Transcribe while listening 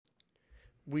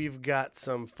we've got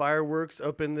some fireworks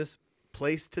up in this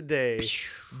place today.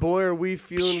 Boy, are we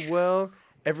feeling well.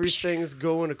 Everything's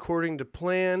going according to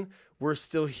plan. We're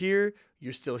still here.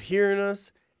 You're still hearing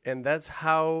us. And that's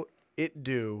how it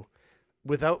do.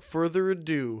 Without further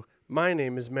ado, my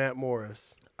name is Matt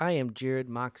Morris. I am Jared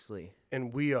Moxley.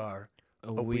 And we are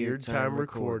A Weird Time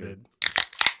Recorded.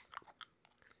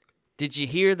 Did you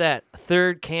hear that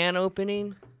third can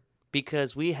opening?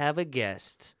 Because we have a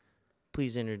guest.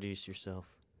 Please introduce yourself.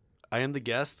 I am the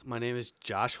guest. My name is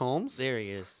Josh Holmes. There he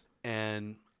is.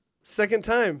 And Second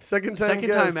time, second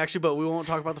guest. time actually, but we won't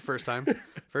talk about the first time.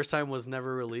 First time was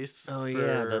never released. Oh for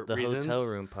yeah, the reasons. Hotel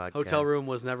Room podcast. Hotel Room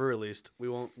was never released. We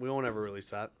won't ever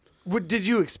release that. Did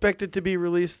you expect it to be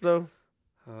released, though?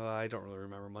 I don't really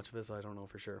remember much of it, so I don't know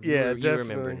for sure. Yeah, you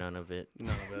remember none of it. None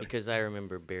of it. Because I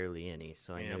remember barely any,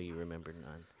 so I know you remember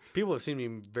none. People have seen me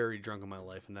very drunk in my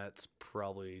life, and that's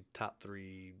probably top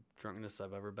 3 drunkenness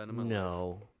I've ever been in my life.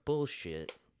 No,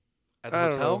 bullshit. At the I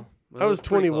don't hotel? know. Well, I it was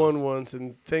pretty 21 close. once,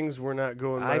 and things were not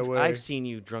going my way. I've seen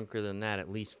you drunker than that at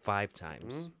least 5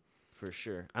 times, for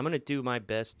sure. I'm gonna do my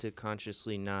best to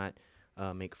consciously not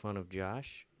make fun of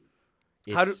Josh.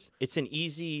 It's an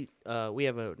easy. We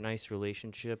have a nice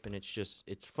relationship, and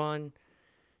it's fun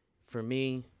for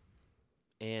me,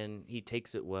 and he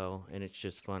takes it well, and it's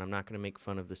just fun. I'm not gonna make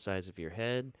fun of the size of your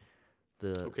head,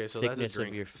 the So thickness that's a drink.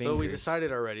 of your fingers. So we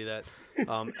decided already that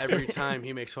every time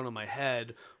he makes fun of my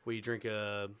head, we drink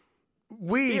a.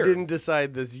 We beer. didn't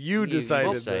decide this. You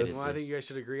decided decided this. Well, I think you guys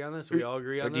should agree on this. We all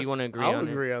agree on Or this. do you want to agree I'll on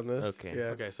agree it? on this. Okay. Yeah.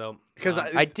 Okay, so Because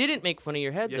I didn't make fun of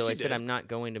your head, Yes, though. you I said did. I'm not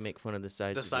going to make fun of the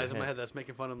size the of size your of my head. That's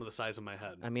making fun of the size of my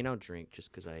head. I mean, I'll drink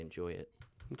just because I enjoy it.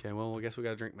 Okay, well, I guess we got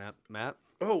to drink, Matt.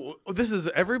 Oh, this is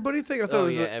everybody thing? I thought it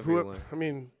was everyone. I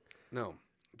mean, No.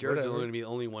 Jared's Whatever. going to be the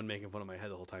only one making fun of my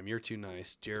head the whole time. You're too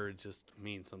nice. Jared's just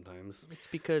mean sometimes. It's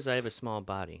because I have a small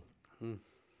body.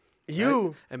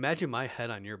 Imagine my head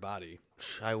on your body.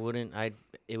 I wouldn't.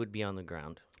 It would be on the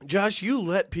ground. Josh, you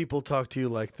let people talk to you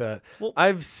like that. Well-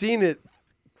 I've seen it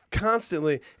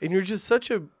constantly, and you're just such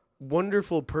a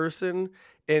wonderful person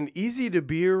and easy to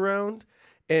be around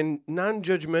and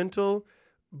non-judgmental,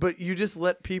 but you just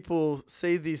let people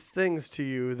say these things to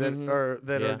you that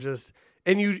are just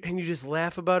and you just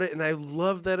laugh about it, and I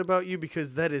love that about you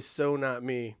because that is so not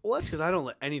me. Well, that's because I don't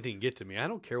let anything get to me. I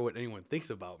don't care what anyone thinks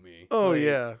about me. Oh Like,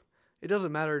 yeah. It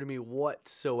doesn't matter to me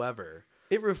whatsoever.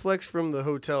 It reflects from the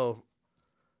hotel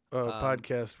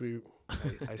podcast.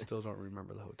 I still don't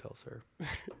remember the hotel, sir.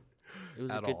 It was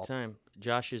a At good all. time.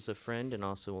 Josh is a friend and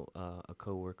also a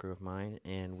coworker of mine,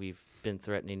 and we've been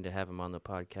threatening to have him on the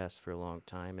podcast for a long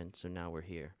time, and so now we're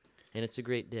here, and it's a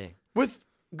great day. With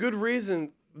good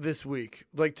reason this week.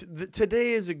 Like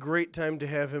today is a great time to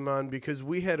have him on because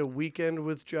we had a weekend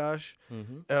with Josh,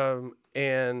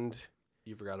 and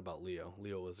You forgot about Leo.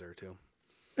 Leo was there too.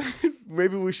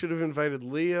 maybe we should have invited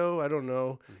Leo. I don't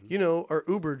know. You know, our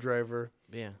Uber driver.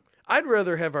 Yeah. I'd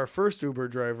rather have our first Uber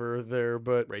driver there,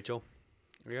 but Rachel.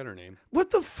 We got her name. what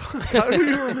the fuck? How do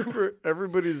you remember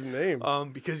everybody's name?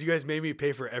 Because you guys made me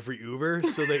pay for every Uber,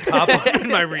 so they pop up in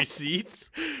my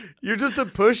receipts. You're just a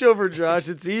pushover, Josh.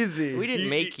 It's easy. We didn't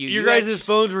make you. Your You guys' actually-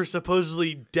 phones were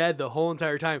supposedly dead the whole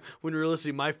entire time. When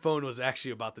realistically, my phone was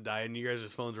actually about to die, and you guys'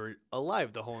 phones were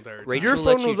alive the whole entire time. Rachel Your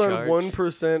let phone you was on charge?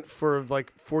 1% for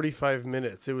like 45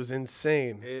 minutes. It was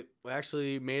insane. It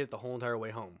actually made it the whole entire way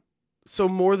home. So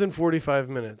more than 45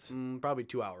 minutes. Probably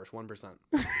 2 hours, 1%.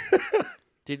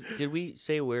 Did we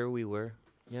say where we were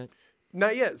yet?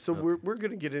 Not yet. So we're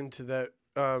gonna get into that.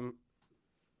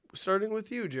 Starting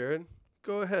with you, Jared.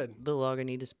 Go ahead. The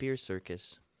Lagunitas Beer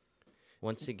Circus.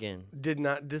 Once again, Did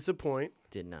not disappoint.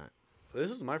 did not.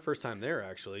 This is my first time there,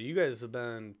 actually. You guys have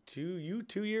been 2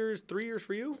 years, 3 years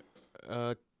for you?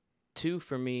 2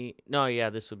 for me. No, yeah,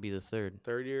 this would be the 3rd.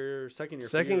 Third year, second year.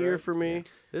 Second for you, year right? for me.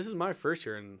 This is my first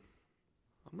year, and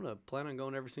I'm gonna plan on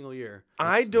going every single year.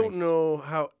 I That's don't nice. know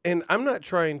how, and I'm not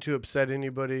trying to upset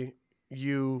anybody.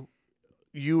 You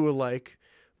alike,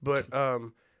 but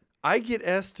I get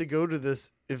asked to go to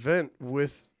this event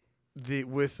with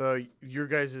your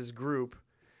guys' group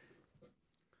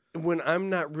when I'm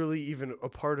not really even a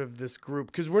part of this group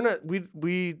because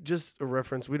we just a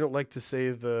reference. We don't like to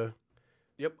say the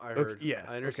Yep, I Okay, heard. yeah,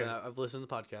 I understand okay. that. I've listened to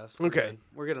the podcast. Okay.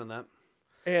 We're good on that.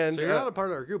 and So you're not a part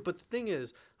of our group, but the thing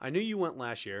is, I knew you went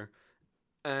last year,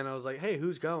 and I was like, "Hey,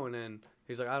 who's going?" And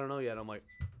he's like, "I don't know yet." I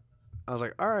was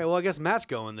like, "All right, well, I guess Matt's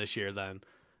going this year then."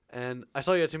 And I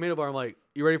saw you at Tomato Bar. I'm like,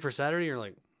 "You ready for Saturday?" You're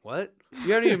like, "What?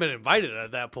 You haven't even been invited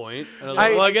at that point." And I was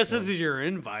like, "Well, I guess this is your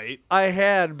invite." I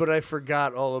had, but I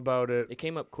forgot all about it. It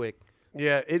came up quick.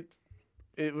 Yeah,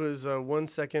 it was 1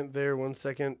 second there, 1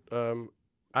 second.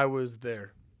 I was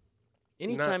there.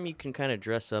 Anytime you can kind of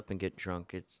dress up and get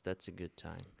drunk, that's a good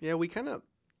time. Yeah, we kind of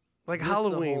like missed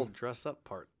Halloween. the whole dress up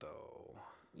part though.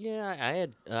 Yeah,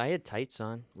 I had tights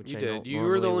on, which You I did. don't You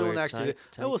were the only normally one wear that actually did.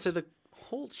 I will tights. say the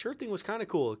whole shirt thing was kind of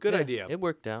cool. Good Yeah, idea. It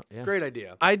worked out. Yeah. Great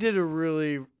idea. I did a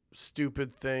really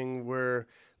stupid thing where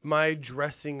my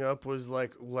dressing up was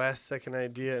like last second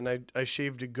idea, and I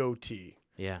shaved a goatee.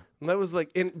 Yeah. And that was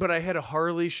like, but I had a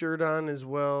Harley shirt on as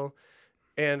well,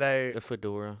 and The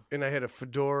fedora. I had a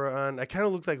fedora on. I kind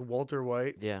of looked like Walter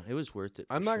White. Yeah, it was worth it.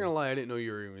 I'm not gonna lie. I didn't know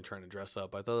you were even trying to dress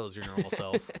up. I thought that was your normal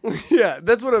self. Yeah,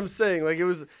 that's what I'm saying. Like it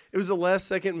was a last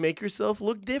second make yourself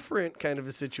look different kind of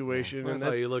a situation, I and thought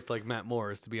that's you looked like Matt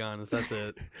Morris. To be honest, that's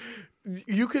it.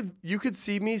 you could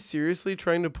see me seriously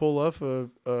trying to pull off a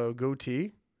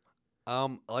goatee.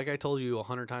 Like I told you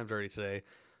 100 times already today,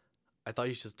 I thought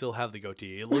you should still have the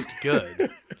goatee. It looked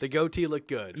good. The goatee looked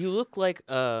good. You look like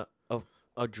a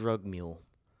drug mule.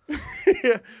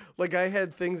 Yeah, like I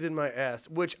had things in my ass,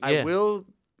 which I Yeah. will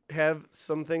have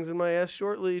some things in my ass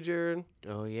shortly, Jared.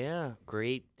 Oh yeah,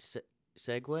 great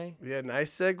segue. Yeah,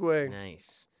 nice segue.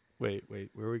 Nice. Wait,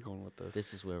 where are we going with this?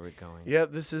 This is where we're going. Yeah,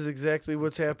 this is exactly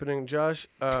what's happening, Josh.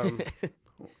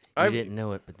 You didn't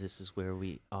know it, but this is where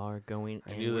we are going.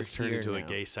 I and knew we're this turned here into a now.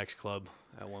 gay sex club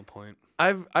at one point.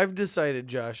 I've decided,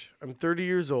 Josh. I'm 30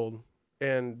 years old,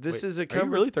 and this Wait, is a Are you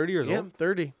conversation. really 30 years Yeah, old? I'm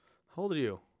 30. How old are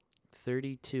you?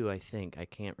 32, I think. I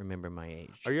can't remember my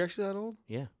age. Are you actually that old?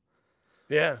 Yeah.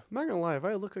 Yeah. I'm not gonna lie. If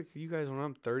I look like you guys when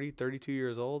I'm 30, 32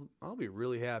 years old, I'll be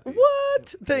really happy.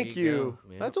 What? There Thank you.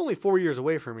 go. Yeah. That's only 4 years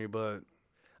away from me, but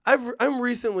I'm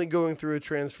recently going through a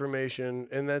transformation,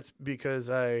 and that's because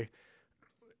I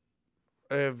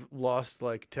have lost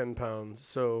like 10 pounds.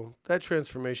 So that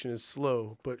transformation is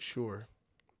slow but sure.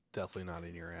 definitely not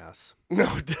in your ass.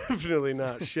 No, definitely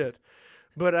not. Shit.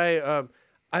 But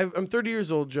I'm 30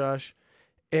 years old, Josh,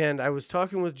 and I was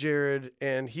talking with Jared,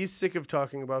 and he's sick of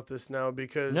talking about this now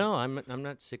because No, I'm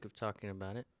not sick of talking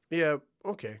about it. yeah,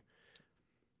 okay.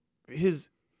 His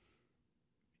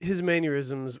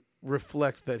mannerisms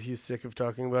reflect that he's sick of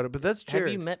talking about it, but that's Jared.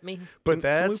 Have you met me? But Can we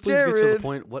that's please get to the Jared.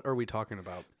 point? What are we talking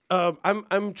about?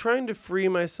 I'm trying to free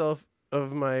myself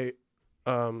of my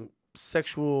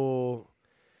sexual.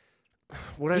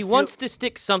 What He wants to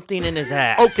stick something in his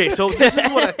ass. Okay, so this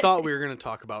is what I thought we were going to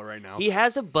talk about right now. He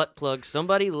has a butt plug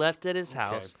somebody left at his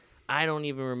house. I don't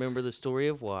even remember the story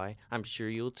of why. I'm sure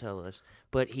you'll tell us.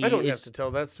 But he I don't is, have to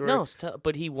tell that story. No,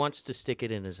 but he wants to stick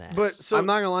it in his ass. But so I'm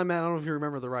not going to lie, Matt. I don't know if you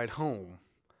remember the ride home,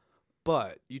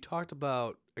 but you talked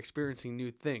about experiencing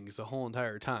new things the whole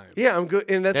entire time. yeah, I'm good,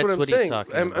 and that's what I'm That's what he's saying.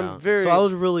 talking I'm about. very. So I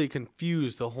was really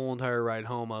confused the whole entire ride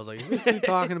home. I was like, is this dude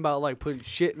talking about like putting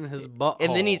shit in his butt?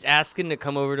 and then he's asking to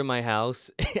come over to my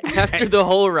house after the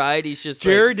whole ride. He's just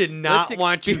Jared like, did not "Let's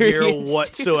want you here experience it."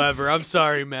 whatsoever. I'm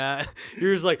sorry, Matt.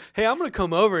 You're just like, hey, I'm gonna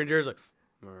come over, and Jared's like,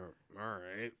 all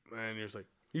right, and you're just like,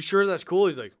 you sure that's cool?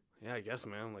 He's like, yeah, I guess,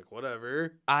 man. I'm like,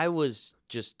 whatever. I was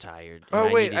just tired. Oh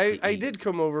and wait, needed to I eat. did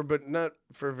come over, but not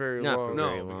for very Not long. for No,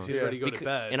 very because long. he's Yeah. ready to go to Becau-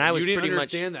 bed, and I was you didn't pretty much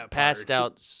understand that part. passed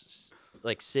out,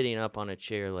 like sitting up on a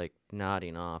chair, like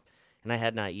nodding off. And I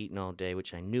had not eaten all day,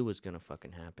 which I knew was gonna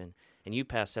fucking happen. And you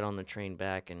passed out on the train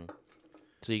back, and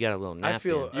so you got a little nap. I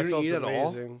feel You I didn't felt eat at all?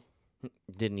 amazing.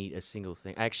 Didn't eat a single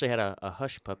thing. I actually had a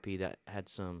hush puppy that had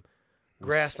some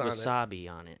Grass on it.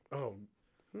 wasabi on it. Oh,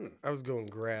 I was going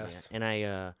grass. Yeah.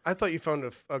 And I thought you found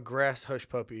a grass hush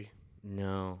puppy.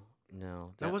 no.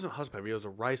 That wasn't hush puppy. It was a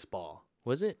rice ball.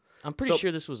 Was it? I'm pretty So-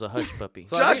 sure this was a hush puppy.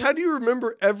 So I Josh, think- how do you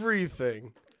remember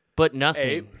everything? But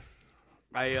nothing.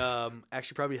 Hey, I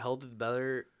actually probably held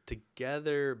it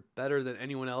together better than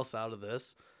anyone else out of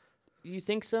this. You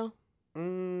think so?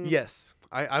 Yes,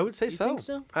 I would say You so. think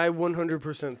so? I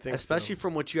 100% think Especially so.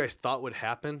 from what you guys thought would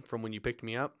happen from when you picked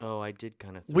me up. Oh, I did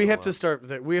kind of. We have to start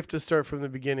that. We have to start from the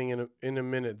beginning in a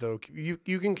minute, though. You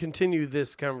can continue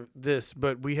this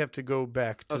but we have to go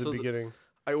back to the beginning.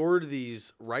 I ordered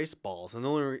these rice balls, and the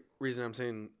only reason I'm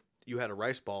saying you had a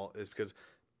rice ball is because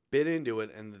bit into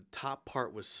it, and the top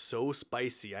part was so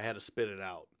spicy, I had to spit it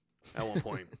out at one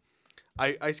point.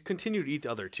 I continued to eat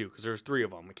the other two because there's 3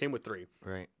 of them. It came with 3.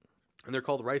 Right. And they're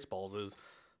called rice balls. It was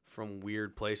from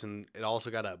weird place, and it also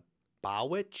got a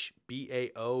bowich,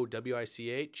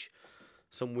 Bawich,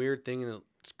 some weird thing, and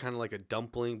it's kind of like a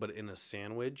dumpling, but in a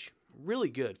sandwich. Really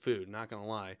good food, not gonna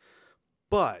lie.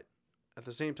 But at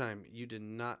the same time, you did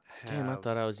not have. Damn, I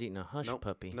thought I was eating a hush Nope,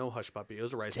 puppy. No hush puppy. It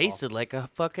was a rice Tasted like a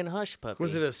fucking hush puppy.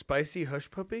 Was it a spicy hush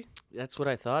puppy? That's what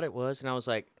I thought it was, and I was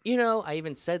like, I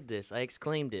even said this. I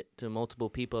exclaimed it to multiple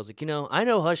people. I was like, I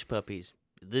know hush puppies.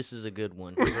 This is a good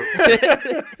one. ball.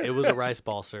 It was a rice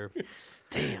ball, sir.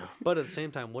 Damn. But at the same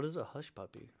time, what is a hush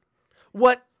puppy?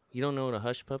 What? You don't know what a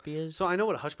hush puppy is? So I know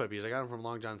what a hush puppy is. I got them from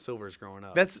Long John Silver's growing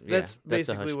up. That's that's a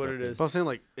basically hush what it puppy. is. But I'm saying,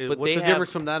 like, But what's they the difference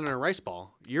have- from that and a rice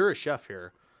ball? You're a chef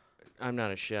here. I'm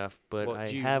not a chef, but Well,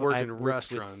 I've you worked worked in with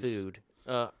restaurants. food.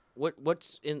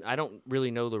 What's in? I don't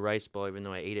really know the rice ball, even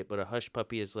though I ate it. But a hush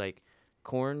puppy is like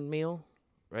cornmeal,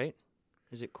 right?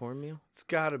 Is it cornmeal? It's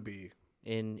gotta be.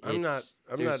 And I'm not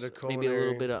a maybe a little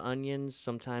culinary- bit of onions,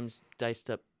 sometimes diced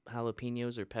up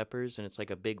jalapenos or peppers, and it's like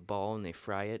a big ball, and they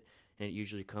fry it, and it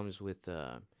usually comes with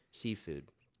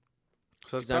seafood.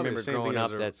 So it's Because I probably remember the same growing thing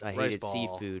up, as a I rice hated ball.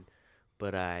 seafood,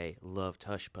 but I loved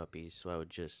hush puppies, so I would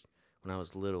just, when I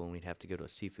was little and we'd have to go to a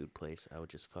seafood place, I would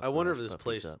just fuck I the wonder if hush this puppies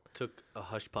place up. took a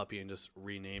hush puppy and just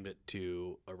renamed it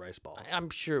to a rice ball. I'm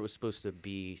sure it was supposed to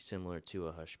be similar to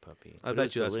a hush puppy. I but it bet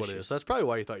was you that's what it delicious. is. So that's probably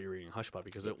why you thought you were eating hush puppy,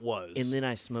 because it was. And then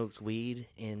I smoked weed,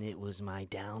 and it was my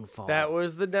downfall. That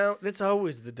was the down. That's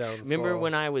always the downfall. Remember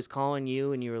when I was calling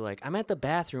you and you were like, I'm at the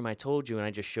bathroom, I told you, and I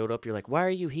just showed up. You're like, why are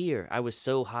you here? I was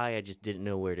so high, I just didn't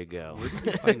know where to go. Where did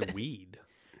you find weed?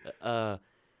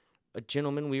 A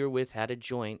gentleman we were with had a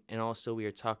joint, and also we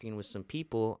were talking with some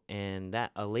people, and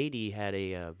a lady had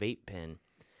a vape pen.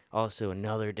 Also,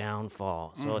 another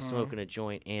downfall. So I was smoking a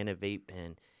joint and a vape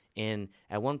pen. And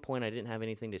at one point, I didn't have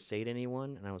anything to say to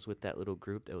anyone, and I was with that little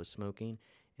group that was smoking,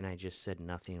 and I just said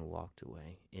nothing and walked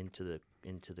away into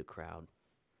the crowd.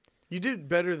 You did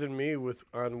better than me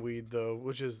on weed though,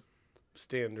 which is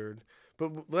standard.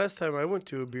 But last time I went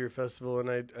to a beer festival and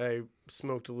I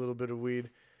smoked a little bit of weed,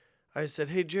 I said,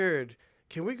 "Hey Jared,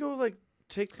 can we go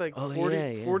take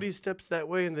 40 steps that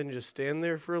way and then just stand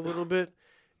there for a little bit?"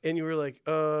 And you were like,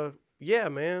 yeah,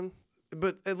 man.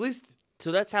 But at least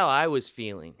So that's how I was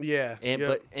feeling. yeah. And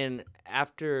yep. and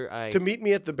after I To meet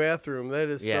me at the bathroom, that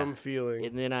is Yeah. some feeling.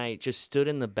 and then I just stood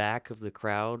in the back of the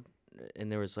crowd, and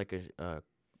there was like a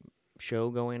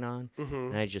show going on,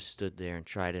 and I just stood there and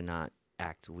tried to not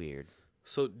act weird.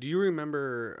 So do you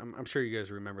remember, I'm sure you guys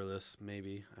remember this,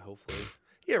 maybe, hopefully.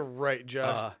 Yeah, right,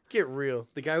 Josh. Get real.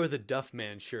 The guy with the Duff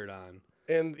Man shirt on.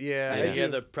 And yeah, And I he had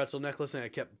do. the pretzel necklace, and I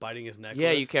kept biting his necklace.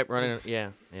 Yeah, you kept running.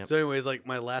 Yeah, yeah. So anyways, like,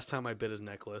 my last time I bit his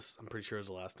necklace, I'm pretty sure it was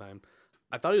the last time,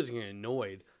 I thought he was getting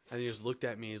annoyed, and he just looked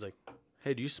at me, he's like,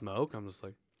 "Hey, do you smoke?" I'm just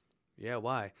like, "Yeah,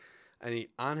 why?" And he,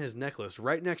 on his necklace,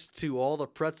 right next to all the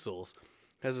pretzels,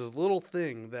 has this little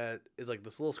thing that is like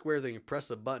this little square thing. You press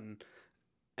the button,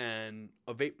 and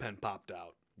a vape pen popped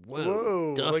out.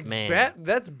 Whoa, Duff like Man.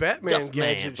 that's Batman Duff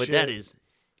gadget Man, but shit. that is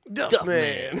Duff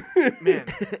Man. Man,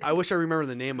 I wish I remember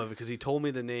the name of it, because he told me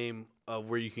the name of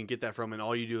where you can get that from, and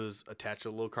all you do is attach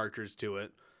a little cartridge to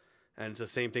it, and it's the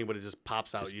same thing, but it just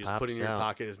pops out. Just You just put it in your pops out.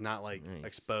 pocket. It's not like Nice.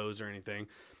 exposed or anything.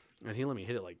 And he let me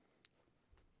hit it like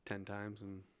 10 times,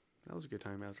 and that was a good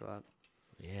time after that.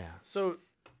 yeah. So,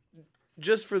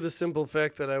 just for the simple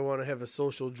fact that I want to have a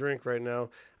social drink right now,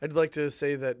 I'd like to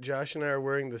say that Josh and I are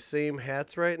wearing the same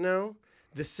hats right now.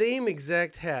 The same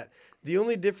exact hat. The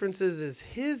only difference is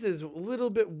his is a little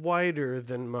bit wider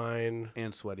than mine.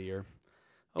 And sweatier.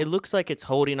 It looks like it's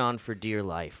holding on for dear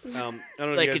life. I don't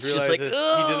know Like, if it's you guys just realize like,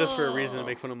 this. He did this for a reason, to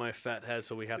make fun of my fat head,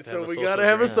 so we have to So have a we social gotta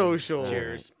have a drink. social.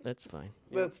 Cheers. That's fine.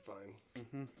 That's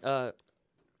fine.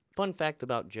 Fun fact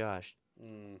about Josh.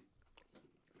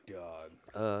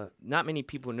 God. Not many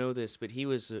people know this, but he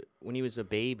was when he was a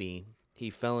baby, he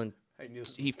fell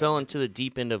knew into the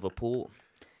deep end of a pool,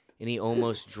 and he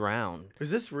almost drowned.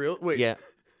 Is this real? Wait. Yeah.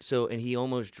 So, and he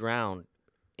almost drowned,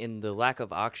 and the lack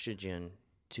of oxygen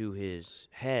to his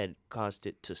head caused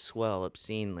it to swell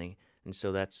obscenely, and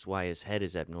so that's why his head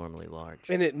is abnormally large.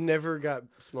 And it never got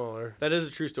smaller. That is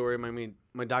a true story. I mean,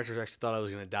 my doctors actually thought I was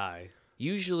going to die.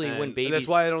 Usually, when And babies, that's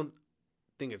why I don't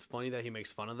think it's funny that he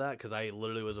makes fun of that, because I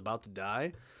literally was about to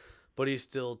die. But he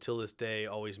still, till this day,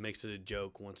 always makes it a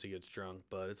joke once he gets drunk.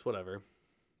 But it's whatever.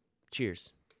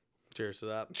 cheers. Cheers to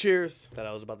that. Cheers. That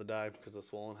I was about to die because of the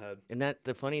swollen head. And that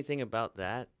the funny thing about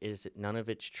that is that none of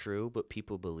it's true, but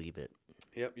people believe it.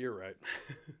 Yep, you're right.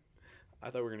 I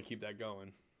thought we were going to keep that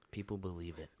going. People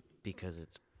believe it because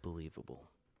it's believable.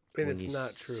 And when it's you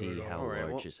not true see at how all. All right,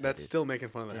 large well, his head that's is. still making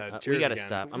fun of the head. We Cheers gotta again.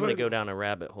 stop. I'm gonna go down a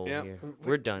rabbit hole Yep. here.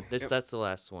 We're done. Yep. That's the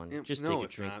last one. Yep. Just No, take a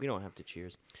it's drink. not. We don't have to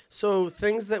cheers. So,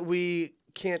 things that we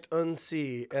can't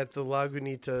unsee at the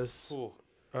Lagunitas Ooh.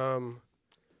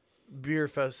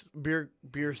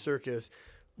 beer circus.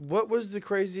 What was the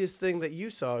craziest thing that you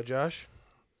saw, Josh?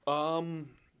 So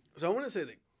I want to say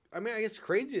that, I mean, I guess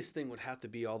craziest thing would have to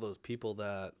be all those people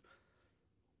that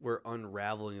were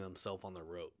unraveling themselves on the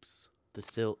ropes. The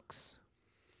silks.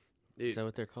 Dude, Is that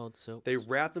what they're called? Silks. they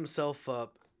wrapped themselves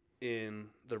up in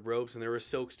the ropes, and there were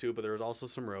silks too, but there was also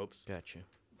some ropes. Gotcha.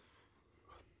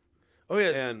 Oh yeah,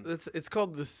 And- it's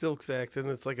called the Silks Act, and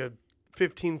it's like a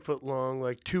 15-foot long,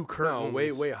 like 2 curtains.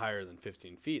 No, way higher than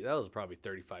 15 feet. That was probably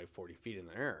 35, 40 feet in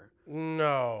the air.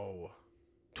 No.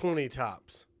 20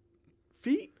 tops.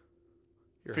 Feet?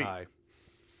 You're Feet. high.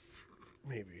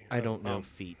 Maybe. I don't know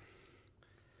feet.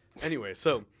 Anyway,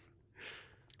 so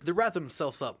they wrap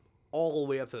themselves up all the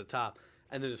way up to the top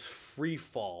and then just free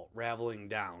fall, raveling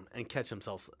down and catch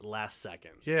themselves last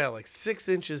second. Yeah, like 6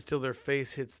 inches till their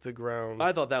face hits the ground.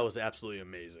 I thought that was absolutely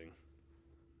amazing.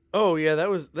 Oh yeah, that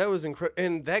was incredible.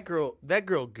 And that girl,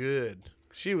 good.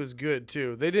 She was good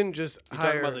too. They didn't just You hire.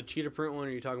 talking about the cheetah print one,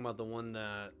 or you talking about the one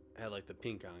that had like the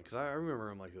pink on? Because I remember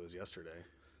them like it was yesterday.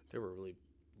 They were really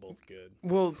both good.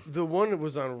 Well, the one that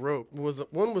was on rope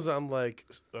one was on like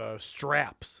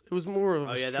straps. It was more of.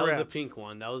 Oh yeah, straps. that was a pink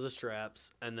one. That was the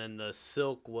straps, and then the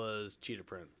silk was cheetah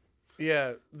print.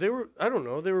 Yeah, they were. I don't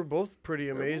know. They were both pretty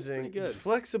amazing. pretty good.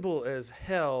 Flexible as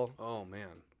hell. Oh man.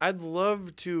 I'd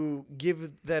love to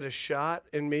give that a shot,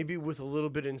 and maybe with a little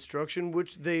bit of instruction,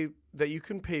 which that you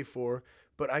can pay for.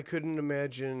 But I couldn't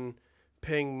imagine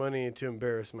paying money to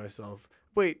embarrass myself.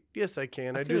 Wait, yes, I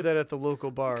can. I do that at the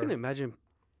local bar. I can imagine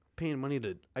paying money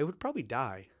to. I would probably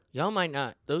die. Y'all might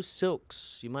not. Those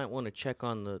silks, you might want to check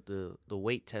on the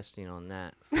weight testing on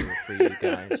that for you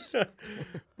guys.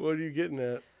 What are you getting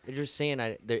at? They're just saying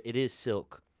it is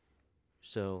silk,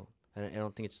 so I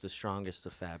don't think it's the strongest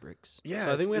of fabrics. Yeah,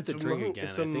 So I think we have it's to drink among- again.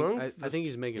 It's I amongst. think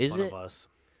he's making Is fun it? of us.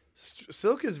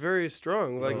 Silk is very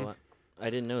strong. Like Well, I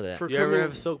didn't know that. for You ever coming,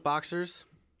 have silk boxers?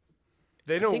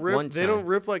 they I don't think one rip. They don't time.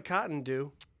 rip like cotton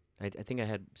do. I think I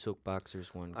had silk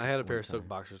boxers one. I had a pair one of silk time.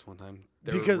 boxers one time.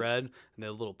 They Because- were red and they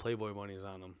had little Playboy bunnies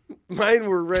on them. Mine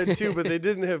were red too, but they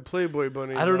didn't have Playboy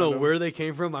bunnies. I don't know on them. where they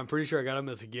came from. I'm pretty sure I got them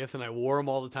as a gift, and I wore them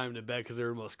all the time to bed because they were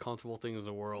the most comfortable things in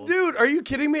the world. Dude, are you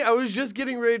kidding me? I was just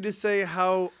getting ready to say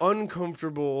how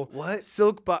uncomfortable What?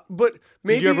 silk but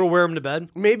maybe Did you ever wear them to bed?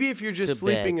 maybe if you're just To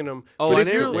sleeping bed. in them. Oh, but I if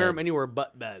didn't you're wear them anywhere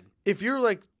but bed. if you're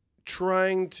like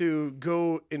trying to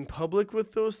go in public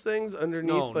with those things underneath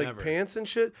No, like never. pants and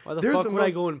shit, Why the they're fuck the would I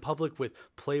most- go in public with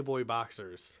Playboy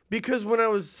boxers? Because when I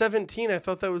was 17, I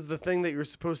thought that was the thing that you're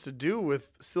supposed to do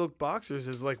with silk boxers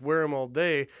is like wear them all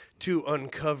day to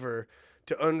uncover,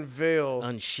 to unveil.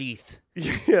 Unsheath.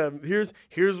 Yeah,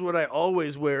 here's what I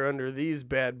always wear under these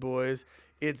bad boys.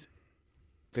 It's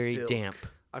Very silk. damp.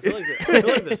 I feel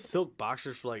like the silk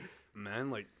boxers for like men,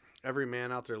 like every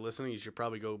man out there listening, you should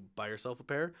probably go buy yourself a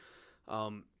pair.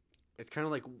 It's kind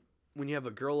of like when you have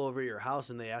a girl over at your house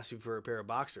and they ask you for a pair of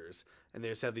boxers, and they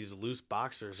just have these loose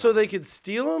boxers. So on. they could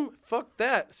steal them? Fuck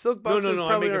that. Silk no, boxers no, I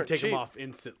probably make them aren't take cheap. them off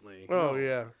instantly. Oh No.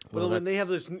 yeah. But Well, when they have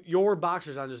that's- your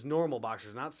boxers on, just normal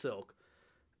boxers, not silk,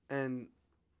 and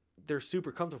they're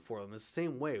super comfortable for them. It's the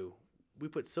same way. We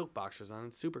put silk boxers on;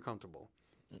 it's super comfortable.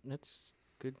 That's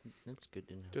good. That's good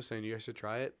to know. Just saying, you guys should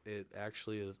try it. It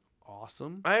actually is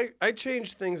awesome. I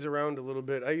changed things around a little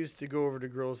bit. I used to go over to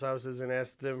girls' houses and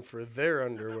ask them for their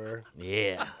underwear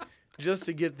Yeah. just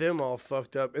to get them all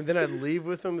fucked up, and then I'd leave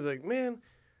with them and be like, man,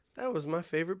 that was my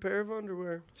favorite pair of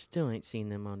underwear. Still ain't seen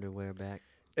them underwear back.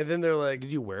 And then they're like, Did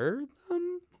you wear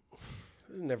them?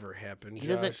 this never happened, He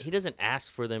Josh. doesn't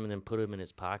ask for them and then put them in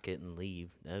his pocket and leave.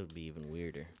 That would be even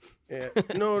weirder. Yeah.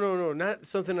 No, not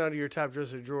something out of your top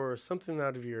dresser drawer, something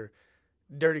out of your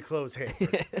dirty clothes hamper.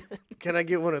 Can I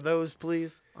get one of those,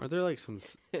 please? Are there like some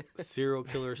serial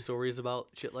killer stories about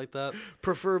shit like that?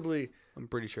 Preferably, I'm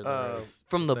pretty sure there is.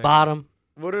 From the Same. bottom.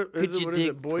 what is you it?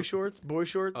 dig- Boy shorts? Boy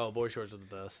shorts? Oh, boy shorts are the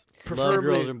best. Love Preferably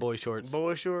girls in boy shorts.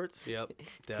 boy shorts. Yep, Could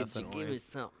you definitely. give me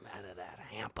something out of that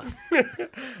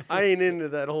hamper? I ain't into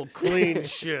that whole clean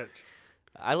shit.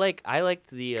 I liked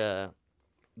the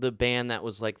band that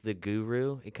was like the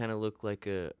Guru. It kind of looked like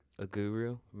a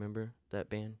guru. Remember that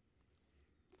band?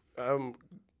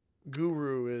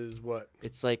 Guru is what?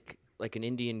 It's like an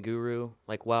Indian guru,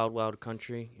 like Wild Wild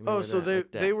Country. You Oh, remember so that?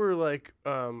 Like that. they were like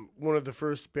one of the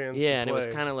first bands. Yeah, to and it was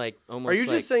play. kind of like almost. Are you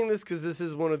like, just saying this because this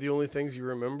is one of the only things you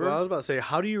remember? Well, I was about to say,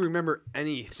 how do you remember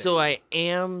anything? So I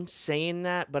am saying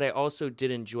that, but I also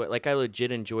did enjoy. Like I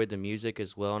legit enjoyed the music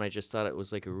as well, and I just thought it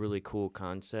was like a really cool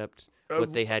concept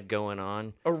what they had going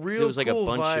on. a 'Cause real it was like cool a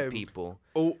bunch vibe. of people.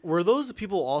 Oh, were those the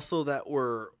people also that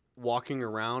were walking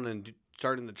around and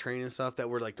starting the train and stuff that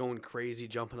were like going crazy,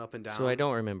 jumping up and down? So I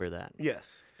don't remember that.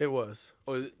 Yes, it was.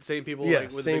 Oh, is it same people? Yeah,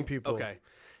 like, with same the people. Okay,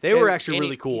 they were And- actually and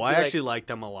really cool. he'd I be like- actually liked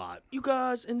them a lot. You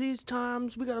guys, in these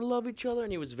times, we gotta love each other,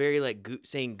 and he was very like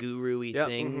saying guru-y Yep,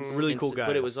 things. really and cool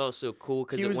But it guys. was also cool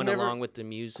because He it was went never- along with the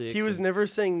music. He was and- never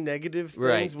saying negative things,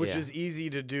 Right, which yeah. is easy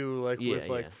to do, like Yeah, with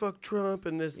like yeah. fuck Trump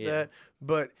and this Yeah. that.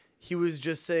 But he was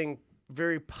just saying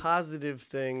very positive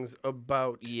things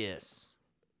about Yes.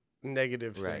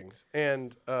 negative Right. things.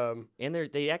 And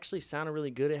they actually sounded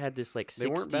really good. It had this like They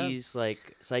weren't bad. 60s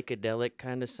like psychedelic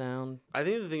kind of sound. I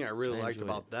think the thing I really liked enjoyed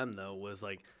about them though was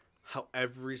like how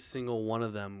every single one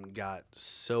of them got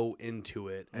so into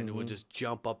it and it would just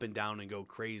jump up and down and go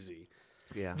crazy.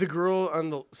 Yeah. the girl on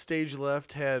the stage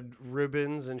left had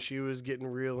ribbons, and she was getting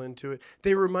real into it.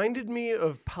 They reminded me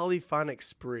of Polyphonic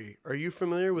Spree. Are you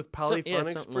familiar with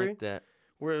Polyphonic something Spree? like that.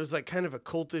 Where it was like kind of a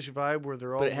cultish vibe where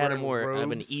they're all But it had a wearing more of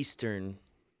an robes. Eastern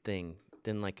thing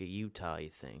than like a Utah-y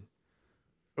thing.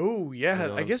 Oh, yeah. You know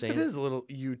what I I'm guess it saying? is a little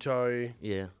Utah-y.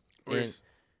 Yeah. Or And- is-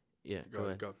 yeah, Go go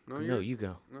ahead. ahead. Go. No, you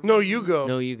go. No, you go.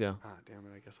 No, you go. Ah, damn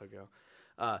it. I guess I'll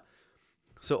go.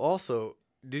 So also,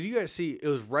 did you guys see? It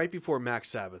was right before Max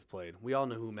Sabbath played. We all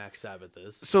know who Max Sabbath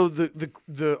is. So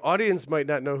the audience might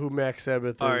not know who Max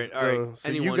Sabbath is. All right. though, so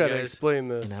Anyone, you got to guys? explain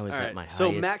this. And I was All at right. my So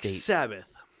highest Max state.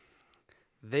 Sabbath,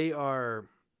 they are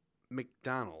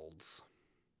McDonald's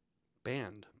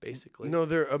band, basically. No,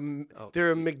 they're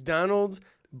a McDonald's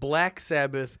Black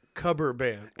Sabbath cover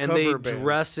band. and they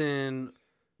dress in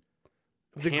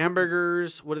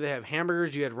hamburgers. What do they have?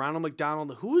 Hamburgers. You had Ronald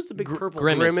McDonald. Who was the big purple?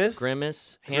 Grimace.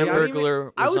 Grimace. See, I didn't even-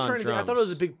 Hamburglar I was was on trying to think. drums. I thought it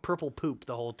was a big purple poop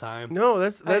the whole time. No, I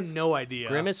that's had no idea.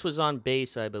 Grimace was on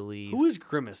bass, I believe. Who is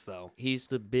Grimace though? He's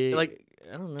the big. Like,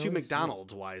 I don't know. To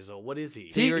McDonald's wise though, what is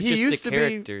he? They were just used the to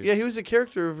characters. be. Yeah, he was a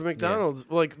character of McDonald's,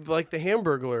 like the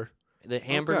Hamburglar. The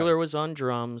Hamburglar was on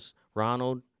drums.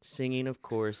 Ronald singing, of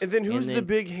course. And then who's the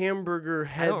big hamburger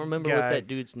head? I don't remember guy? what that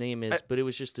dude's name is, but it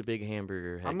was just a big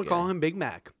hamburger head I'm gonna guy. call him Big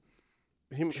Mac.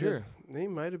 His Sure.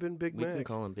 name might have been Big We Mac. can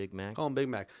call him Big Mac. Call him Big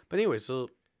Mac. But anyway, so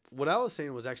what I was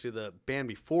saying was actually the band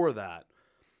before that.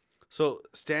 So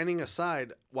standing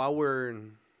aside while we're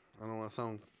in, I don't want to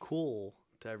sound cool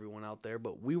to everyone out there,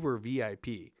 but we were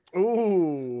VIP.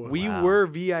 Ooh. We Wow. were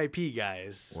VIP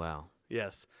guys. Wow.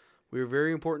 Yes. We were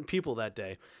very important people that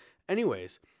day.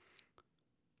 Anyways,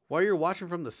 while you're watching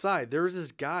from the side, there was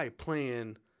this guy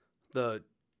playing the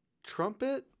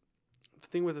trumpet, the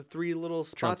thing with the three little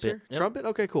spots Trumpet, here. yep. Trumpet?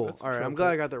 Okay, cool. That's a All right, I'm trumpet.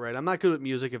 glad I got that right. I'm not good at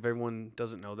music. If everyone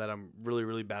doesn't know that, I'm really,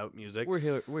 really bad at music. We're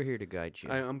here to guide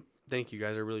you. Thank you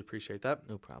guys. I really appreciate that.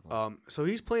 No problem. So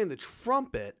he's playing the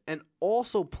trumpet and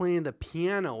also playing the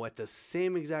piano at the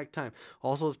same exact time.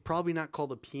 Also, it's probably not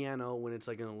called a piano when it's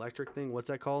like an electric thing. What's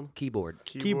that called? Keyboard.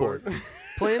 Keyboard.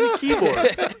 Playing the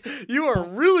keyboard. You are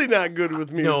really not good with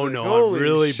music. No, Holy I'm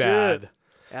really shit. bad.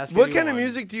 Ask What kind of anyone.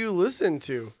 music do you listen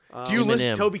to? Do you Eminem.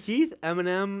 listen? Toby Keith,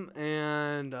 Eminem,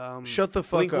 and Shut the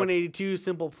fuck Blink up. 182,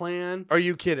 Simple Plan. Are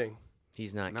you kidding?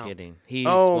 He's not No. kidding. He's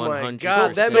Oh 100%. my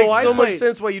god, that So makes I so much played-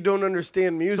 sense why you don't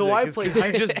understand music. So I is 'cause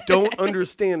played- you just don't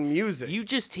understand music. You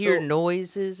just hear So-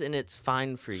 noises and it's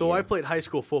fine for you. So I played high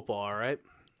school football. All right.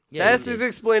 Yeah, This you is did.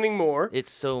 explaining more.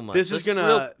 It's so much. This is Let's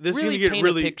gonna really get paint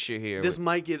really a picture here. This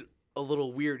might get a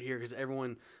little weird here because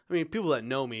everyone. I mean, people that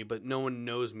know me, but no one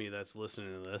knows me that's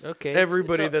listening to this. okay.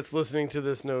 Everybody it's that's listening to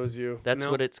this knows you. that's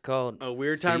No. what it's called. A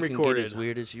weird So time you can recorded. Get as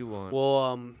weird as you want.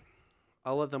 Well,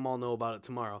 I'll let them all know about it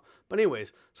tomorrow. But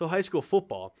anyways, so high school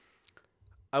football,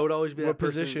 I would always be that What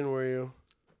person- position were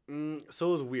you? So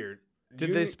it was weird.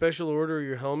 Did they special order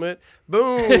your helmet?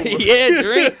 Boom. yeah,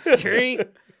 drink.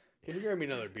 Can you grab me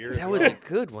another beer? That was a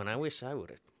good one. I wish I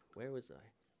would have. Where was I?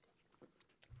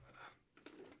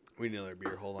 We need another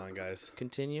beer. Hold on, guys.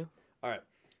 Continue. All right.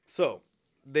 So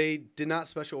they did not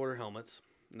special order helmets.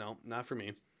 No, not for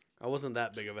me. I wasn't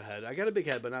that big of a head. I got a big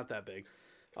head, but not that big.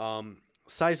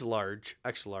 Size large,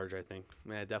 extra large, I think.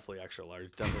 Yeah, definitely extra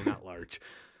large. Definitely not large.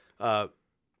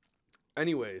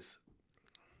 Anyways,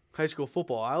 high school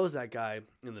football. I was that guy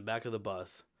in the back of the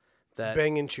bus that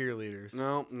Banging cheerleaders.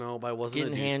 No, but I wasn't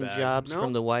Getting a hand douchebag. jobs No.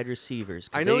 from the wide receivers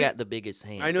I because know they you- got the biggest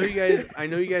hands. I know you guys. I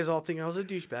know you guys all think I was a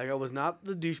douchebag. I was not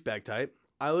the douchebag type.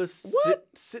 I was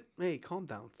sit. Hey, calm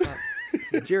down. Stop.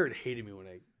 Jared hated me when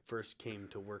I first came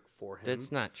to work for him.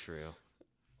 That's not true.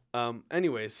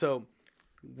 Anyway, so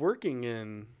working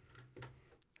in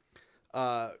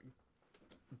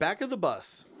back of the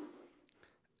bus,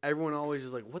 everyone always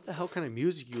is like, "What the hell kind of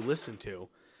music you listen to?"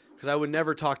 Because I would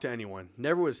never talk to anyone.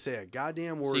 Never would say a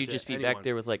goddamn word. So you to just be anyone. back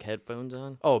there with like headphones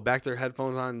on? Oh, back there,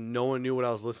 headphones on. No one knew what I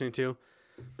was listening to.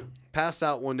 Passed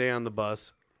out one day on the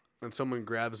bus, and someone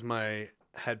grabs my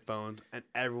headphones, and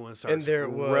everyone starts there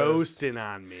it was. roasting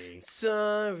on me.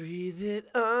 Sorry that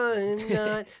I'm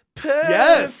not perfect.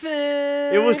 Yes,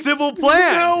 it was Simple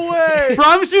Plan. No way.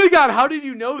 Promise you to God, how did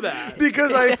you know that?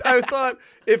 Because I thought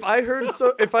if I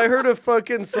heard a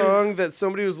fucking song that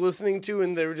somebody was listening to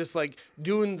and they were just like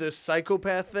doing the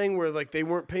psychopath thing where like they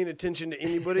weren't paying attention to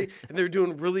anybody and they were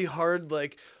doing really hard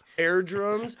like air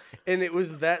drums and it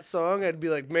was that song, I'd be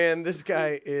like, man, this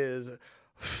guy is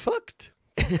fucked.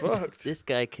 fucked. This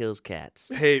guy kills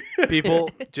cats. Hey, people,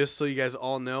 just so you guys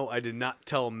all know, I did not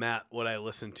tell Matt what I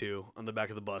listened to on the back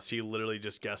of the bus. He literally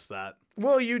just guessed that.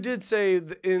 Well, you did say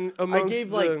I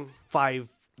gave like 5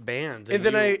 bands. And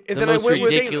then I most went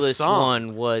with ridiculous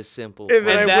one was Simple And Plan.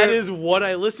 then And I that went- is what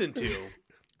I listened to.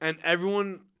 And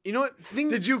everyone, you know what?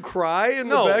 Did you cry in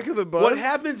No. the back of the bus? What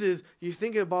happens is you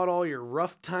think about all your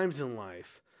rough times in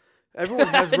life. Everyone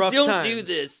has rough Don't times. do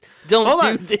this. Don't Hold do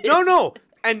on. this. No.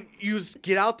 And you just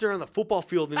get out there on the football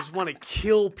field and just want to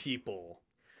kill people.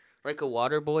 Like a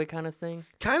water boy kind of thing.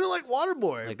 Kind of like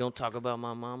Waterboy. Like, don't talk about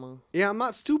my mama. Yeah, I'm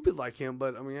not stupid like him,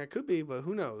 but I mean, I could be, but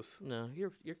who knows? No,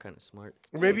 you're kind of smart.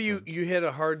 Maybe you hit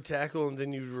a hard tackle and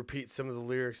then you repeat some of the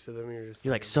lyrics to them. You're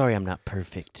like, sorry, I'm not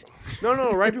perfect.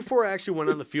 No. Right before I actually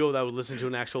went on the field, I would listen to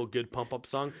an actual good pump up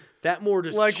song. That more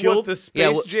just like chilled. what the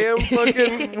Space Jam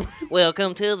fucking.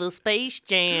 Welcome to the Space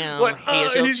Jam. What?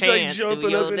 Here's your He's like chance to jumping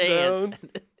your up and dance. down.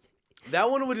 That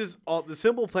one was just the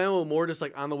Simple Plan was more just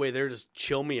like on the way there, just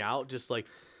chill me out, just like.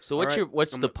 So what's All right,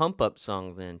 what's the pump up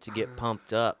song then to get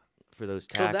pumped up for those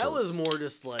tackles? So that was more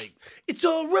just like. It's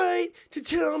all right to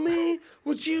tell me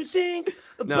what you think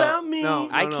about me. No,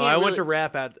 I I can't went to really-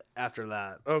 rap after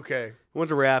that. Okay. Went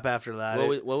to rap after that.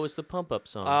 What was the pump up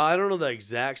song? I don't know the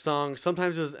exact song.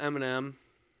 Sometimes it was Eminem.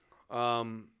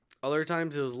 Other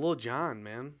times it was Lil Jon,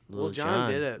 man. Lil Jon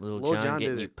did it. Lil Lil Jon Jon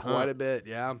getting did you it quite a pumped. bit.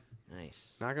 Yeah,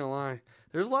 Nice. not gonna lie.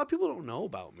 There's a lot of people who don't know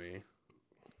about me.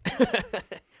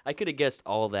 I could have guessed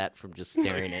all that from just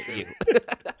staring at you.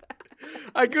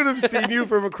 I could have seen you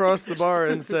from across the bar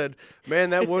and said, "Man,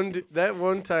 that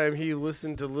one time he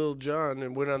listened to Lil Jon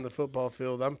and went on the football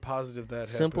field. I'm positive that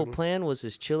Simple happened." Plan was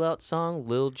his chill out song.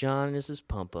 Lil Jon is his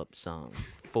pump up song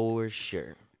for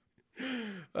sure.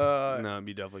 No,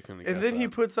 you definitely couldn't. And then he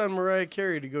puts on Mariah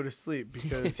Carey to go to sleep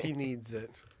because he needs it.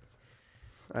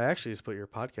 I actually just put your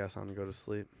podcast on to go to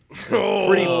sleep.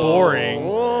 Pretty boring.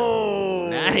 Whoa!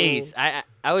 Nice.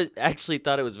 I was actually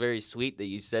thought it was very sweet that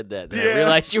you said that. Then Yeah. I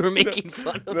realized you were making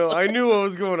fun of. No, I knew what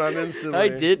was going on instantly. I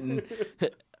didn't.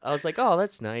 I was like, oh,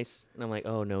 that's nice. And I'm like,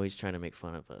 oh no, he's trying to make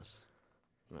fun of us.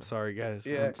 Sorry, guys.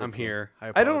 Yeah. I'm here.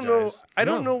 I I don't know. apologize. I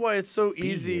don't No. know why it's so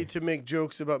easy here. to make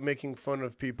jokes about making fun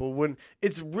of people when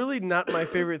it's really not my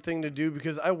favorite thing to do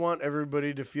because I want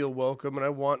everybody to feel welcome and I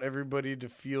want everybody to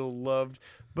feel loved.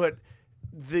 But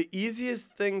the easiest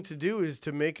thing to do is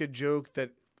to make a joke that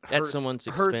At someone's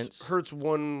expense. hurts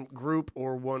one group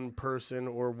or one person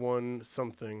or one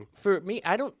something. For me,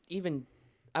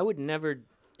 I would never,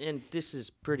 and this is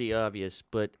pretty obvious,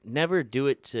 but never do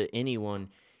it to anyone,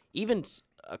 even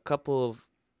a couple of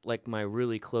like my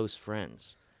really close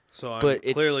friends. So I'm But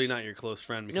it's- clearly not your close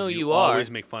friend because No, you you are.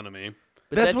 always make fun of me.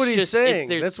 But That's what he's just- saying.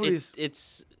 there's- That's what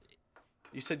It's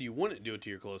You said you wouldn't do it to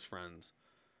your close friends.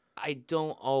 I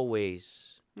don't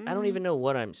always. I don't even know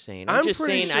what I'm saying. I'm I'm just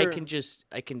pretty saying sure-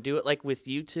 I can do it like with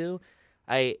you two.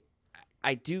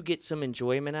 I do get some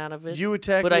enjoyment out of it. You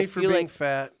attack but me I for feel being like-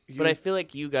 fat. but I feel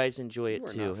like you guys enjoy it You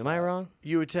are too. not Am I fat. wrong?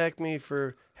 you attack me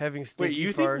for having sneaky Wait, you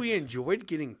farts. think we enjoyed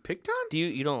getting picked on? Do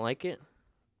you don't like it?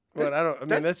 But I don't. I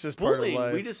mean, that's just part of bullying.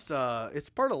 life. We just it's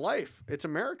part of life. It's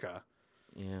America.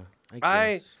 Yeah.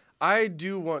 I guess. I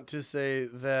do want to say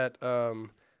that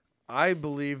I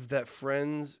believe that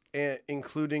friends,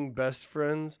 including best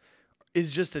friends,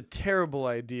 is just a terrible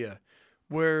idea.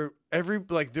 Where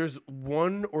there's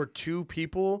one or two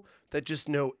people that just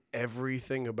know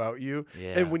everything about you,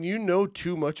 Yeah. and when you know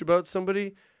too much about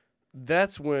somebody,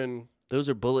 that's when Those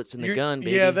are bullets in the You're- gun,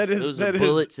 baby. yeah, that is- Those that are is-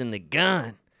 bullets in the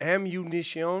gun.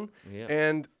 ammunition. Yeah.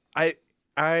 And I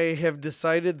have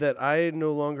decided that I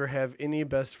no longer have any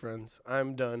best friends.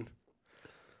 I'm done.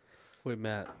 Wait,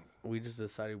 Matt, we just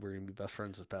decided we're gonna be best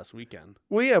friends this past weekend.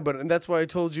 Well, yeah, but and that's why I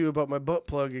told you about my butt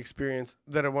plug experience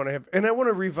that I want to have, and I want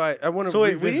to revive. I want to So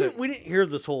wait, revisit. we didn't hear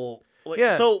this whole.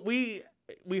 Yeah. So we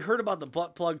heard about the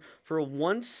butt plug for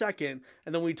 1 second,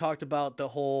 and then we talked about the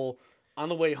whole. On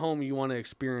the way home, you want to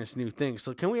experience new things.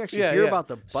 So can we actually Yeah, hear yeah. about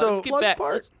the butt So- Let's get plug back.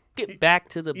 part? Let's get back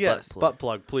to the Yes. butt plug. Butt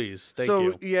plug, please. Thank so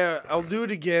you. yeah, I'll do it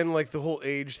again, like the whole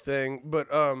age thing. But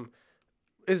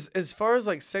as far as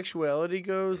like sexuality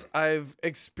goes, I've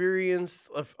experienced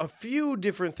a few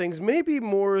different things, maybe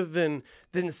more than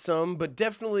some, but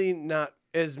definitely not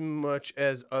as much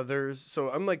as others. So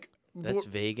I'm like, That's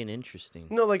vague and interesting.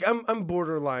 no, like I'm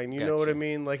borderline. You know what I Gotcha.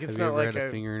 mean? Like it's Have you not ever like had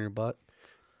a finger in your butt?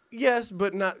 yes,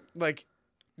 but not like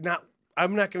not.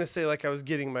 I'm not gonna say like I was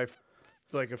getting my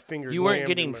like a finger. You weren't jammed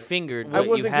getting in my- fingered, I but you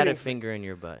wasn't had a getting finger in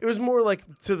your butt. It was more like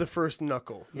to the first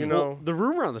knuckle. You know, Well, the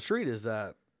rumor on the street is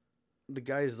that the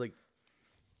guy is like.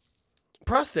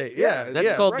 prostate. Yeah, That's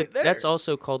yeah, called. right That's there.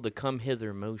 also called the come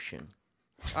hither motion.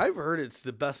 I've heard it's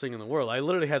the best thing in the world. I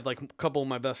literally had like a couple of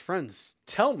my best friends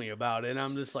tell me about it, and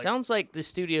I'm just like, sounds like the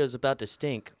studio is about to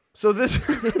stink. So this,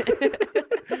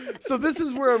 so this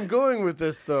is where I'm going with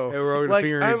this, though. hey, we're all gonna Like,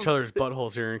 finger each other's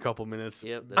buttholes here in a couple minutes.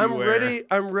 Yep. I'm ready.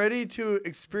 I'm ready to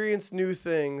experience new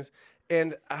things,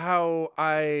 and how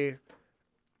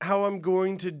I'm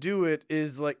going to do it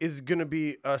is going to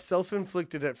be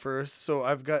self-inflicted at first. So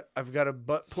I've got a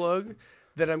butt plug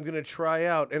that I'm going to try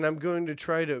out, and I'm going to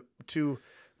try to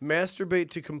masturbate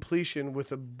to completion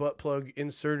with a butt plug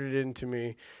inserted into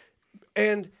me.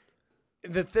 And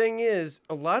the thing is,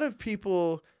 a lot of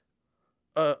people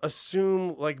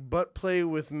assume like butt play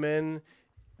with men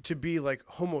to be like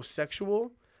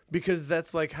homosexual, because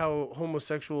that's like how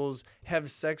homosexuals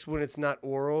have sex when it's not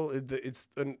oral. It's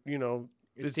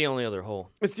the only other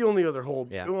hole. It's the only other hole.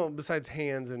 Yeah. Well, besides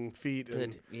hands and feet.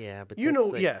 And, but you know,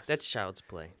 like, yes, that's child's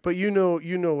play. But you know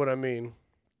what I mean.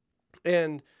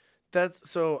 And that's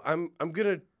so I'm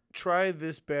gonna try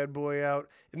this bad boy out,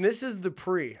 and this is the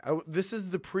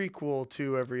prequel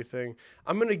to everything.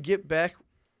 I'm gonna get back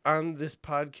on this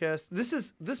podcast.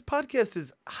 This podcast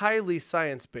is highly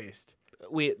science based.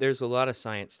 There's a lot of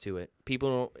science to it.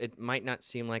 It might not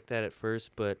seem like that at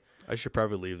first, but I should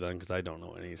probably leave then because I don't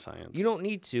know any science. You don't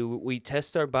need to. We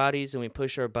test our bodies and we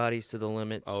push our bodies to the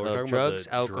limits we're of talking drugs,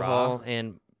 about the alcohol,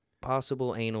 and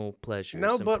possible anal pleasures.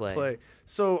 Now and butt play.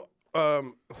 So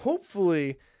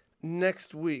hopefully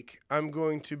next week I'm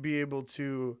going to be able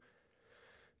to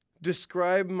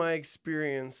describe my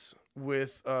experience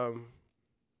with Do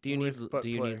you with butt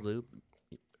need play. lube?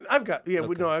 I've got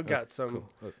I've got okay, some.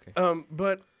 Cool. Okay.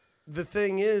 But the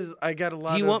thing is, I got a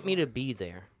lot. Do you want me to be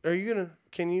there? Are you gonna?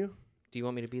 Can you? Do you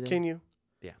want me to be there? Can you?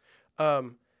 Yeah.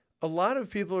 A lot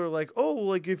of people are like, oh,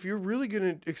 like if you're really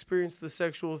gonna experience the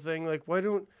sexual thing, like why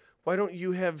don't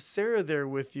you have Sarah there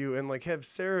with you and like have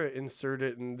Sarah insert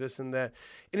it and this and that?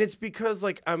 And it's because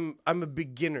like I'm a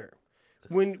beginner.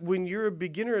 When you're a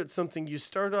beginner at something, you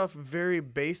start off very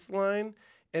baseline.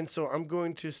 And so I'm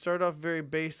going to start off very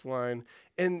baseline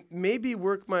and maybe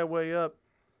work my way up.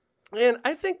 And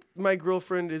I think my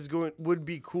girlfriend would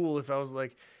be cool if I was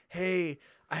like, hey,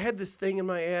 I had this thing in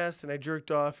my ass and I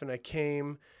jerked off and I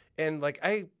came and like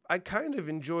I kind of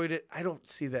enjoyed it. I don't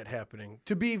see that happening,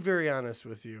 to be very honest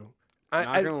with you.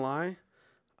 Not gonna lie,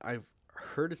 I've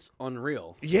heard it's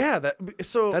unreal. Yeah,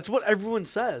 that's what everyone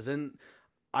says, and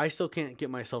I still can't get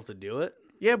myself to do it.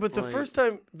 Yeah, but the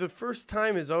first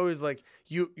time is always like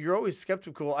you're always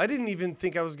skeptical. I didn't even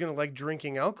think I was gonna like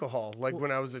drinking alcohol like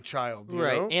when I was a child. You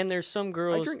know? And there's some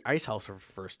girls. I drank Ice House for the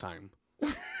first time.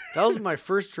 That was my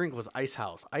first drink. Was Ice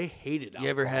House. I hated alcohol. You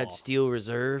ever had Steel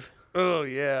Reserve? Oh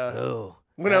yeah. Oh.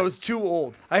 When I was too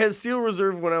old. I had Steel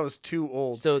Reserve when I was too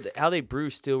old. So how they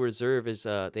brew Steel Reserve is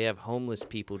they have homeless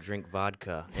people drink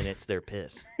vodka, and it's their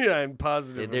piss. Yeah, I'm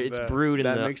positive. It's brewed in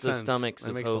the stomachs that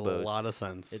of makes hobos. a lot of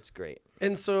sense. It's great.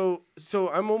 And so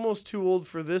I'm almost too old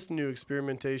for this new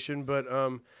experimentation, but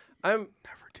I'm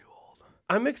never too old.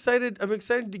 I'm excited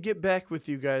to get back with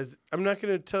you guys. I'm not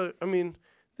going to tell. I mean,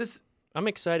 this. I'm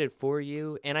excited for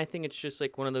you, and I think it's just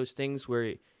like one of those things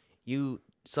where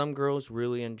some girls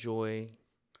really enjoy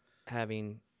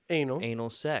having anal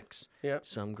sex. Yeah.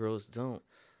 Some girls don't.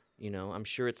 You know, I'm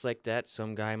sure it's like that.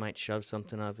 Some guy might shove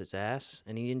something up his ass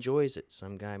and he enjoys it.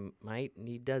 Some guy might and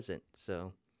he doesn't.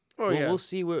 So we'll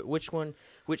see which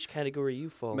category you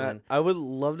fall Matt, in. I would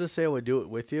love to say I would do it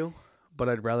with you, but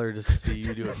I'd rather just see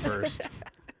you do it first.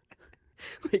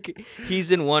 Like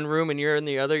he's in one room and you're in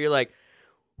the other. You're like,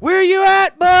 where are you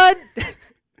at, bud?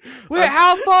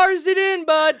 How far is it in,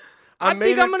 bud? I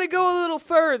think I'm going to go a little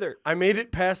further. I made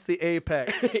it past the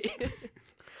apex.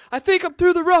 I think I'm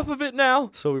through the rough of it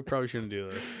now. So we probably shouldn't do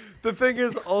this. The thing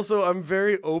is, also, I'm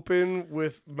very open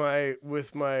with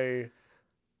my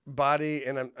body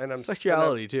and I'm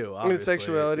sexuality too. Obviously. I mean,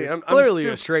 sexuality. I'm clearly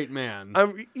a straight man.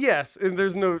 Yes, and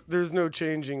there's no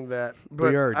changing that.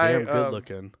 But we are damn good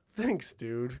looking. Thanks,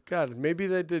 dude. God, maybe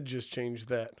that did just change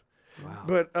that. Wow.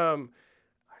 But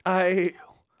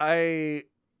I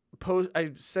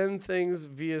send things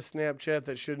via Snapchat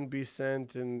that shouldn't be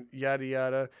sent and yada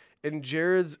yada. And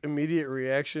Jared's immediate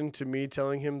reaction to me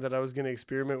telling him that I was going to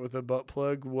experiment with a butt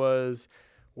plug was,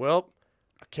 well,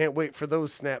 I can't wait for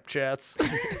those Snapchats.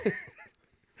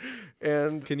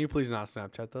 And can you please not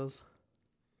Snapchat those?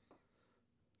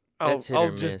 I'll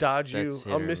just dodge you.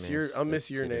 I'll miss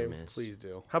your name. Please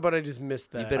do. How about I just miss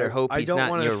that? You better hope he's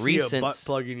not in your recents. I don't want to see a butt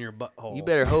plug in your butthole. You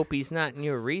better hope he's not in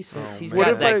your recents. He's man.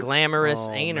 got that glamorous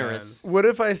anus. What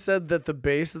if I said that the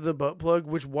base of the butt plug,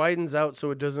 which widens out so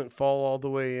it doesn't fall all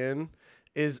the way in,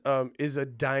 is a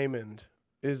diamond?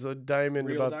 is a diamond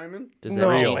Real about. diamond? Does that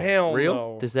No, change? hell Real?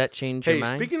 no. Does that change Hey, your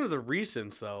mind? speaking of the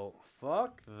recents, though,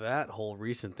 fuck that whole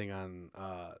recent thing on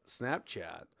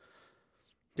Snapchat.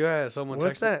 Yeah, someone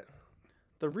What's texted that?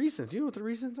 the recents. You know what the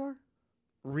recents are?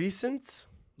 Recents?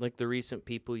 Like the recent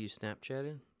people you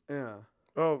Snapchatted? Yeah.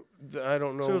 Oh, I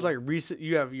don't know. So it's like recent.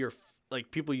 You have your like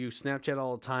people you Snapchat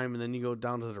all the time, and then you go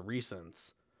down to the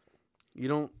recents. You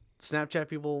don't Snapchat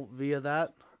people via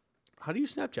that. How do you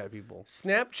Snapchat people?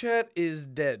 Snapchat is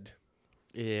dead.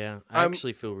 Yeah, I I'm-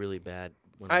 actually feel really bad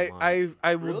when I'm on it.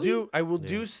 I will Really? do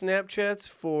Yeah. Snapchats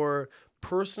for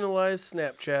personalized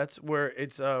Snapchats where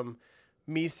it's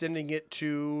me sending it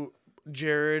to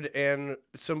Jared and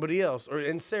somebody else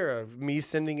and Sarah, me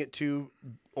sending it to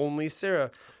only Sarah.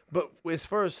 But as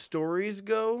far as stories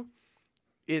go,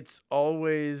 it's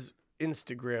always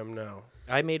Instagram now.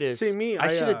 I made a. See, me, I I,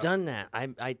 should have uh, done that.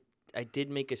 I did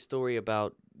make a story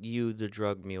about you, the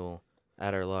drug mule,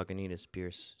 at our Lagunitas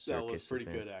Beer Circus. That was pretty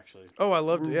event. good, actually. Oh, I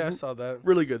loved it. Yeah, I saw that.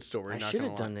 Really good story. I not should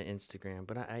gonna have lie. done the Instagram,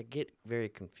 but I get very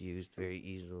confused very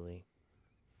easily.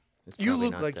 It's You probably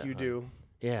look not like that you hard. do.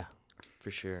 Yeah, for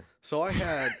sure. So I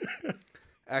had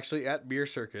actually at Beer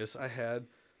Circus, I had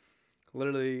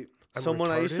literally I'm someone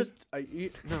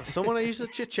retarded? someone I used to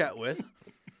chit chat with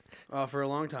for a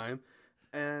long time,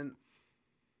 and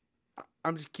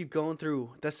I'm just keep going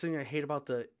through. That's the thing I hate about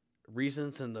the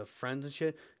reasons and the friends and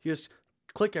shit. You just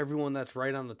click everyone that's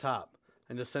right on the top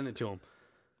and just send it to them.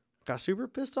 Got super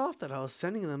pissed off that I was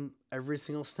sending them every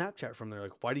single Snapchat from there.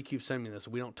 Like, why do you keep sending me this?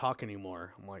 We don't talk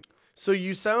anymore. I'm like, So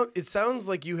it sounds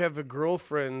like you have a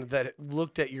girlfriend that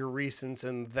looked at your recents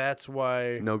and that's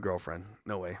why. no girlfriend,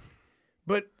 no way.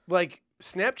 But like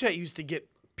Snapchat used to get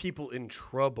people in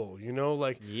trouble,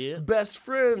 like Yeah. best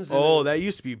friends. Oh, that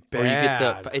used to be bad. Or you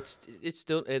get the. It's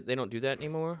still they don't do that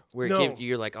anymore. Where No.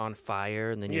 you're like on fire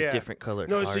and then you Yeah. have different colored.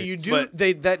 no, so hearts. you do.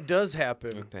 But- That does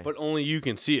happen. Okay. but only you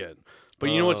can see it. But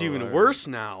you know what's even alright. worse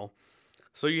now?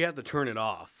 So you have to turn it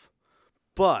off.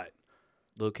 But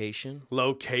Location.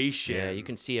 location. Yeah, you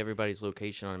can see everybody's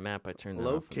location on a map. I turned that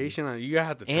off. location on you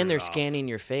have to turn And they're it off. scanning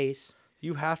your face.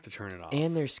 You have to turn it off.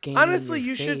 And they're scanning. Honestly,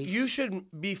 your you face.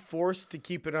 should be forced to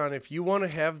keep it on. If you want to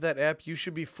have that app, you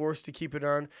should be forced to keep it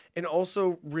on and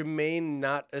also remain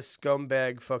not a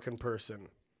scumbag fucking person.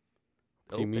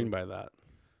 what do you mean Open. by that?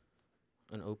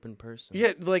 An open person.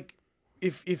 Yeah, like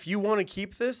if you want to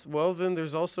keep this, well, then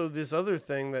there's also this other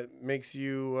thing that makes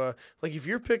you like if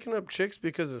you're picking up chicks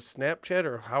because of Snapchat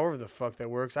or however the fuck that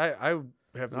works. I have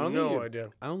I don't think no you- idea.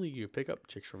 I don't think you pick up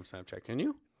chicks from Snapchat, can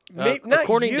you? Not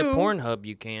According you. to Pornhub,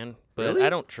 you can, but Really? I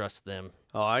don't trust them.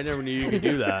 Oh, I never knew you could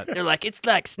do that. They're like, it's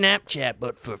like Snapchat,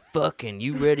 but for fucking.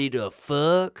 You ready to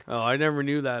fuck? Oh, I never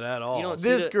knew that at all. You don't-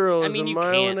 This See, girl I is mean, a you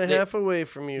mile can't- and a half away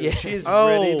from you. Yeah. She's Oh,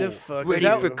 ready to fuck Ready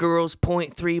you. for girls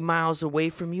 0.3 miles away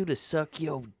from you to suck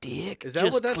your dick? Is that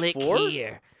Just what that's click for?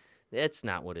 here. That's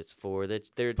not what it's for. They're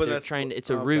that's trying. what- It's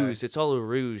a okay. ruse. It's all a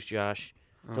ruse, Josh.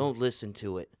 Don't listen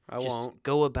to it. I Just won't.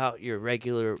 go about your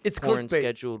regular It's porn clickbait.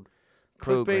 scheduled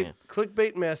program.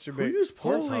 Clickbait, Who masturbate. use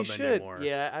Holy Pornhub shit. anymore?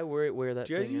 Yeah, I wear that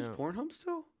Do you guys thing use out. Pornhub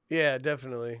still? Yeah,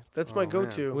 definitely. That's my Oh, man.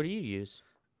 go-to. What do you use?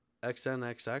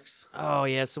 XNXX. Oh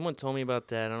yeah, someone told me about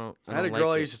that. I had a girl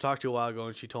like I it. used to talk to a while ago,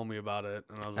 and she told me about it,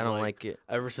 and I was I don't like it.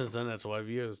 Ever since then, that's what I've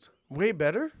used. Way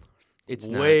better? It's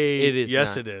not. Way. It is.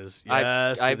 Yes, not. it is.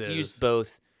 Yes, I've it used is.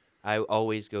 both. I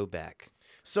always go back.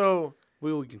 So We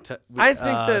can I think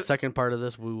that- second part of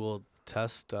this, we will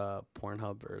test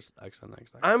Pornhub versus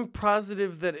XNXX. I'm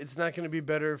positive that it's not going to be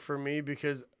better for me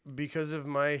because of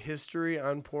my history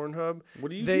on Pornhub.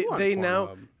 What do you They do on they now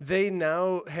Pornhub? they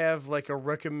now have like a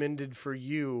recommended for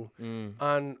you Mm.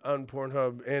 on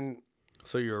Pornhub, and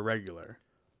So you're a regular.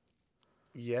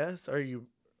 yes, are you?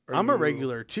 I'm a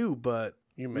regular too, but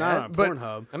You not mad? on But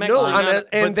Pornhub. I'm no, actually on not.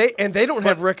 a, and they don't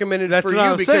have recommended that's for what you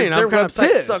I'm because saying. their I'm kinda website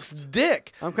pissed. sucks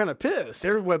dick. I'm kind of pissed.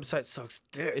 Their website sucks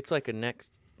dick. It's like a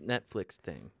next Netflix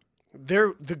thing.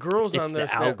 The girls It's on their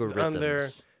the on their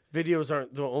algorithms. videos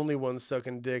aren't the only ones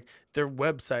sucking dick. Their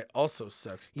website also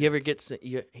sucks dick. You ever get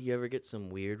you ever get some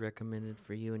weird recommended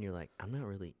for you, and you're like, I'm not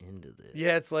really into this.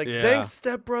 Yeah, it's like Yeah. thanks,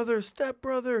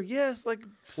 stepbrother. Yes, like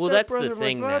Well, that's the stepbrother. I'm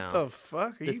thing like, now. what the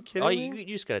fuck? Are you kidding Oh, me? you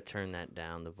just gotta turn that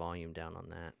down, the volume down on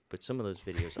that. But some of those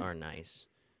videos are nice.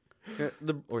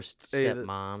 the Or hey,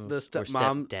 stepmoms. the or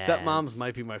stepmoms. stepdads. Stepmoms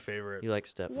might be my favorite. You like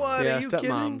stepmoms? What? yeah, Are you kidding?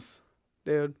 stepmoms.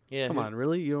 Dude, Yeah. come on,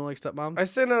 really? You don't like stepmoms? I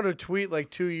sent out a tweet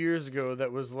like 2 years ago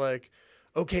that was like,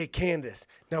 "Okay, Candace,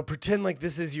 now pretend like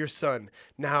this is your son.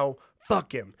 Now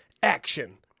fuck him.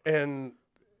 Action." And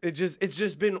it's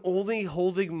just been only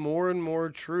holding more and more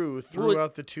true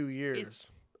throughout the 2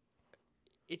 years.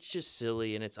 It's just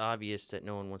silly, and it's obvious that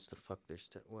no one wants to fuck their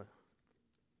step. What?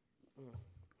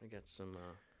 I got some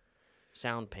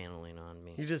sound paneling on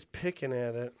me. You're just picking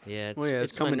at it. Yeah,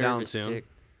 it's my coming down nervous soon. tick.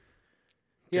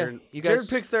 Jared, Yeah, you guys. Jared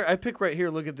picks there. I pick right here.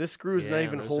 Look at this screw is not Yeah,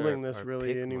 even those holding are this our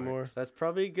really pick anymore. marks. That's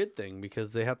probably a good thing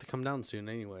because they have to come down soon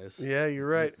anyways. Yeah, you're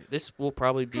right. This will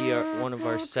probably be one of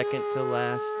our second to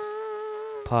last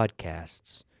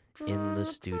podcasts in the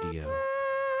studio.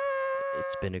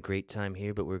 It's been a great time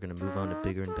here, but we're going to move on to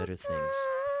bigger and better things.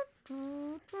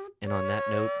 And on that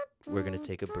note, we're going to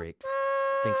take a break.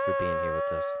 Thanks for being here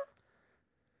with us.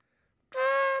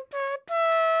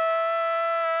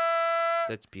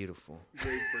 That's beautiful.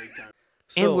 Great break time.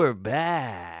 And we're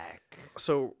back.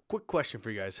 So, quick question for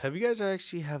you guys. Have you guys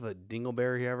actually have a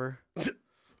dingleberry ever? I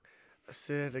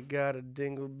said I got a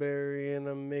dingleberry and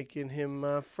I'm making him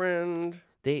my friend.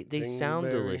 They sound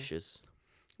Dingleberry. delicious.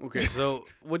 Okay, so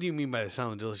what do you mean by it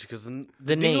sound delicious? Because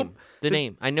The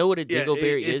name. I know what a Yeah,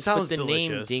 dingleberry it is, but sounds the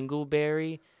delicious. name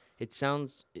dingleberry, it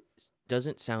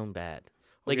doesn't sound bad.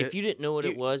 Like Okay, if you didn't know what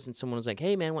it was and someone was like,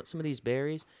 "Hey man, want some of these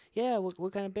berries?" Yeah,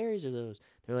 what kind of berries are those?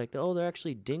 They're like, "Oh, they're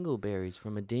actually dingleberries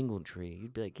from a dingle tree."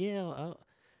 You'd be like, "Yeah,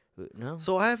 no."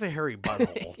 So I have a hairy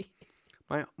butthole.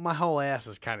 my whole ass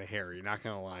is kind of hairy, not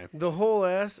gonna lie. The whole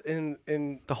ass and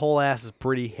The whole ass is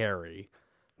pretty hairy,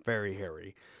 very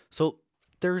hairy. So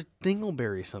there's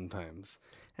dingleberries sometimes,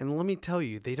 and let me tell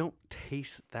you, they don't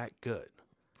taste that good.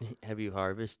 Have you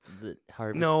harvested?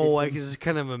 No, I can just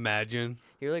kind of imagine.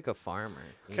 You're like a farmer.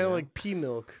 kind of like pea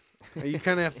milk. You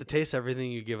kind of have to taste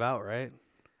everything you give out, right?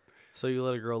 So you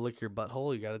let a girl lick your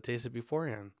butthole, you got to taste it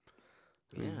beforehand.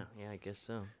 Yeah, I guess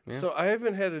so. Yeah. So I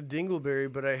haven't had a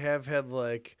dingleberry, but I have had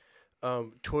like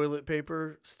toilet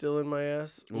paper still in my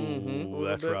ass. Mhm. Ooh,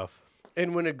 that's bit. rough.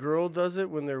 And when a girl does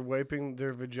it, when they're wiping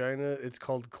their vagina, it's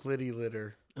called clitty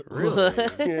litter. Really?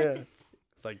 Yeah.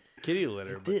 It's like kitty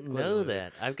litter. but Didn't glitter know litter.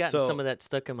 that. I've gotten So- some of that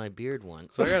stuck in my beard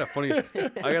once. So I got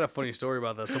a funny story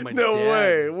about that. So my No dad,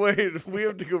 way. Wait, we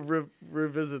have to go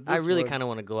revisit this I really one. kind of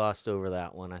want to gloss over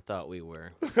that one. I thought we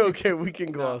were. Okay, we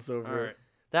can gloss over All right. it.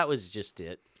 That was just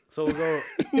it. So we'll go.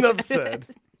 Enough said.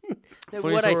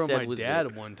 Funny What I story said with was my it.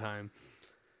 dad one time.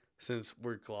 Since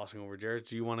we're glossing over Jared,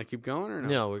 do you want to keep going or no?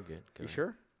 No, we're good. Go You ahead.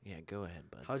 sure? Yeah, go ahead,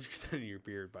 bud. How'd you get that in your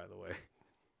beard, by the way?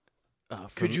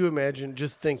 Could you imagine?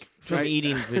 Just think. from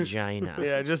eating vagina?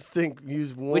 Yeah, just think.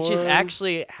 Use one. Which is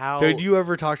actually how. Did you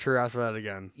ever talk to her after that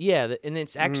again? Yeah, and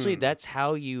it's actually Mm. that's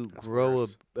how you grow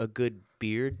worse. a good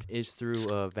beard is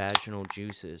through vaginal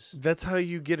juices. That's how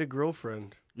you get a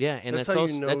girlfriend. Yeah, and That's that's, how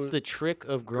you also that's know- the trick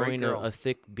of growing girl. a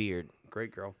thick beard.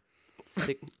 Great girl.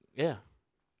 Thick, yeah.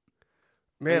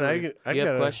 Man, Anyway, I You got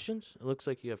have questions? It looks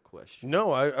like you have questions.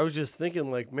 No, I was just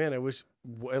thinking like, man, I wish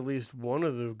at least one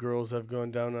of the girls I've gone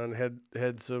down on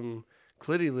had some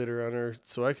clitty litter on her,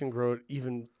 so I can grow it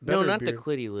even better. No, not beard. the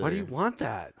clitty litter. Why do you want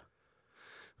that?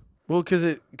 Well,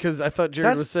 because I thought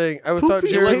Jared That's was saying thought poopy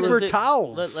Jared paper was,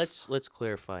 towels. Let's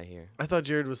clarify here. I thought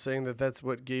Jared was saying that that's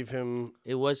what gave him.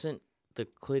 It wasn't the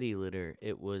clitty litter.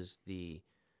 It was the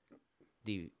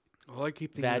Well, I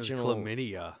keep thinking Vaginal- of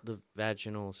chlamydia. the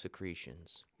vaginal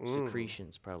secretions. Mm.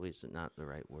 Secretions probably is not the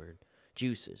right word.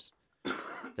 Juices.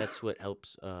 That's what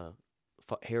helps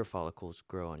hair follicles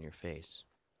grow on your face.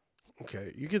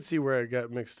 Okay, you can see where I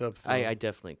got mixed up. Though. I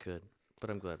definitely could, but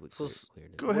I'm glad we So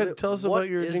cleared it. Go ahead, tell us about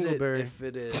your dingleberry. If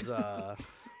it is,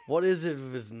 what is it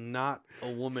if it's not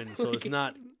a woman? So it's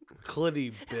not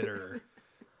clitty bitter.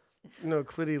 No,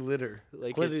 clitty litter.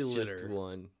 Like clitty it's litter. just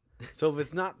one. So if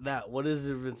it's not that, what is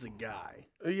it if it's a guy?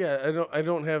 Yeah, I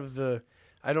don't have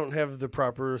the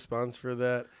proper response for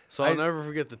that. So I'll never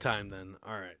forget the time then.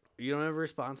 All right. You don't have a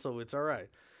response, so it's all right.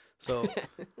 So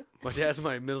my dad's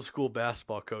my middle school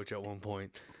basketball coach at one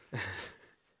point.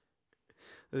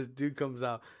 This dude comes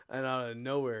out, and out of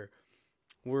nowhere,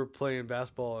 we're playing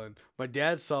basketball, and my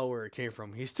dad saw where it came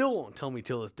from. He still won't tell me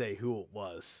till this day who it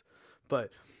was.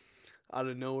 But out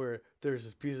of nowhere, there's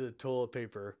this piece of toilet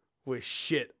paper with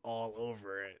shit all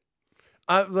over it.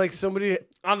 Like somebody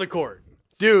On the court.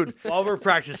 dude. While we're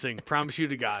practicing, promise you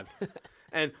to God.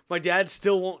 And my dad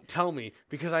still won't tell me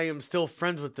because I am still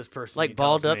friends with this person. Like he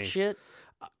tells balled up me. shit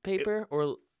paper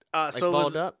or like So balled it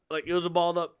was, up? Like it was a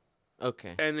balled up,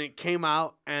 Okay. and it came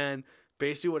out, and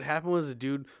basically what happened was the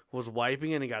dude was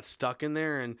wiping and it got stuck in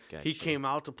there, and he Gotcha. came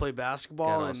out to play Got basketball,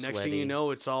 all and next thing you sweaty.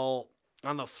 know, it's all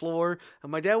on the floor,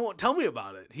 and my dad won't tell me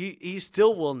about it. He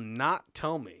still will not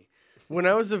tell me. When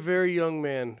I was a very young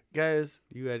man, guys,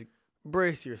 You had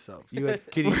brace yourselves. You had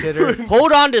kitty titter.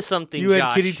 Hold on to something, You Josh.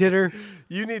 had kitty titter.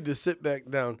 You need to sit back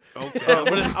down. Okay.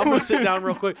 I'm gonna sit down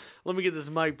real quick. Let me get this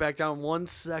mic back down 1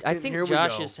 second. I think Here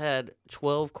Josh we go. has had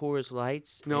 12 Coors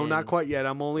Lights. No, and... not quite yet.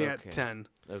 I'm only Okay. at 10.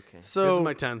 Okay. So This is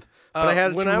my 10th. But I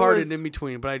had a when two-hearted in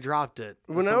between, but I dropped it.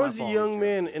 When That's I not my was a fault. young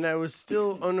man and I was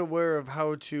still unaware of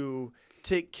how to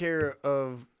take care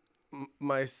of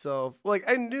myself, like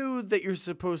I knew that you're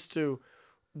supposed to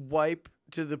wipe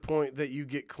to the point that you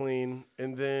get clean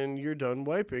and then you're done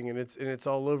wiping and it's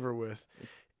all over with.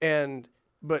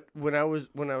 But when I was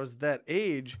that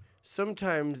age,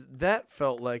 sometimes that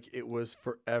felt like it was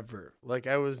forever. Like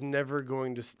I was never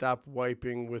going to stop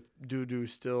wiping with doo-doo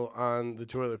still on the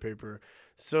toilet paper.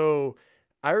 So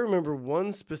I remember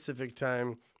one specific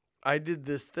time I did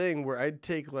this thing where I'd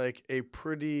take like a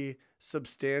pretty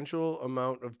substantial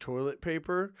amount of toilet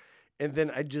paper and then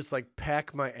I'd just like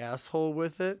pack my asshole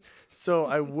with it. So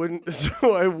I wouldn't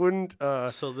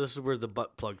So this is where the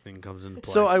butt plug thing comes into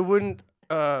play. so I wouldn't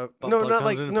no, plug not comes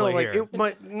like into no, play like here. it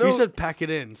might no. You said pack it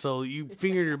in, so you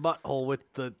fingered your butthole with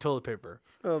the toilet paper.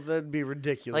 Oh, that'd be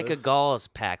ridiculous. Like a gauze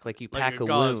pack, like you pack a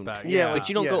gauze wound. pack, Yeah, But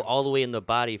you don't yeah. go all the way in the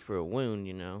body for a wound,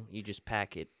 you know. You just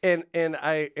pack it. and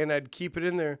I'd keep it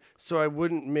in there so I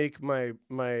wouldn't make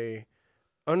my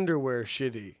underwear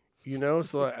shitty, you know.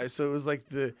 So it was like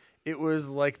the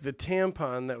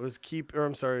tampon that was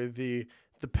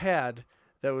the pad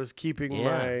that was keeping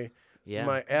Yeah.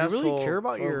 my asshole. Do you really care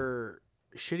about from- your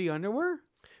shitty underwear?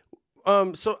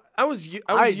 So I was young.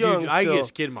 Dude, still. I get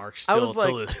skid marks I still was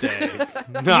till like- this day.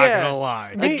 Not Yeah. gonna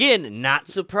lie. Again, not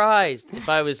surprised. If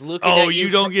I was looking Oh, at you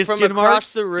don't get from skid across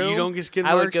marks? the room, You don't get skid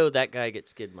I would marks? go, that guy gets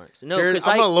skid marks. No, Jared, because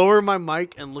I'm gonna lower my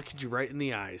mic and look at you right in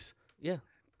the eyes. yeah.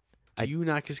 Do you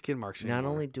not get skid marks anymore? Not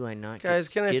only do I not Guys,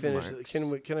 get can I skid finish?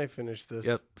 marks, Can I finish this?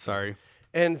 Yep. Sorry.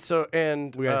 And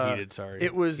We got heated. Sorry.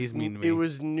 It was He's mean to me. It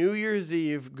was New Year's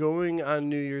Eve, going on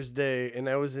New Year's Day, and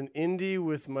I was in Indy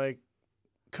with my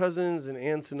cousins and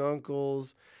aunts and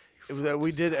uncles that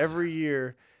we did every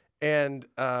year. And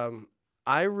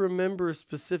I remember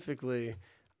specifically,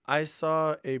 I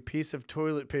saw a piece of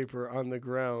toilet paper on the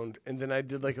ground, and then I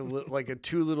did like a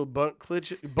two little butt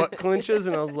clinches,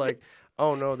 and I was like,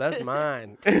 "Oh no, that's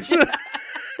mine."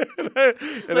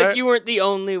 you weren't the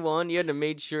only one. You had to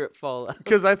make sure it fall out.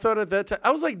 Because I thought at that time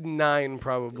I was like 9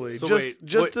 probably, So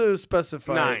just to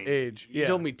specify 9. age. You Yeah.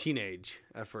 told me teenage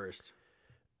at first.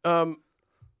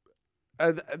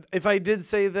 If I did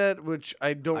say that, which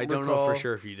I don't know recall, for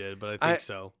sure if you did, but I think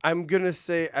so. I'm gonna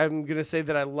say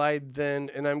that I lied then,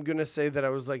 and I'm gonna say that I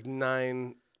was like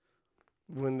 9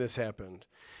 when this happened,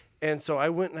 and so I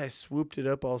went and I swooped it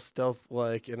up all stealth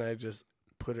like, and I just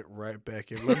put it right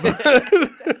back in my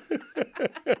butt.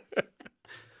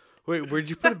 Wait, where'd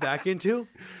you put it back into?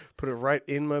 Put it right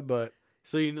in my butt.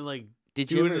 So you like Did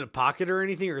do you it ever- in a pocket or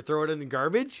anything, or throw it in the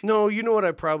garbage? No, you know what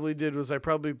I probably did was I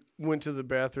probably went to the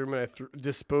bathroom and I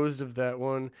disposed of that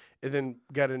one, and then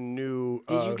got a new.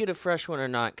 Did you get a fresh one or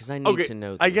not? Because I need to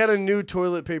know. This. I got a new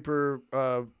toilet paper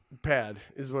pad.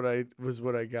 Is what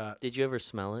I got. Did you ever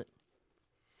smell it?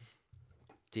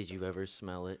 Did you ever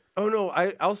smell it? Oh no,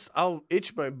 I'll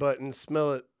itch my butt and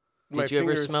smell it. My Did you ever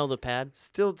fingers- smell the pad?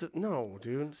 No,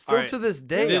 dude. Still All right, to this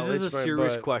day, This I'll is a itch my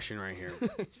serious butt. question right here.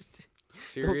 Don't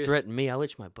Serious. threaten me. I'll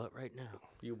itch my butt right now.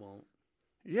 You won't.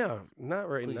 Yeah, not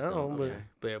right Please now, don't, but okay.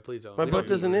 But yeah, please don't. My We butt don't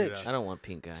doesn't need to do itch. that. I don't want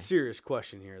pink eye. Serious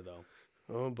question here, though.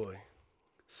 oh boy.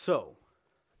 So,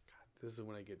 this is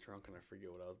when I get drunk and I forget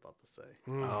what I was about to say.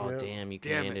 Oh, yeah. damn. You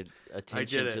Damn it. commanded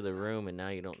attention it. to the room, and now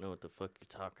you don't know what the fuck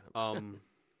you're talking about.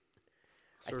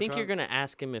 So I think you're going to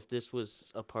ask him if this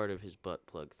was a part of his butt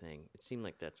plug thing. It seemed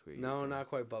like that's where you No, not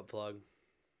quite butt plug.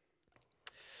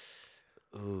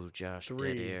 Ooh, Josh,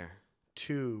 3, dead air.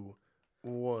 2,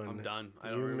 1. I'm done. I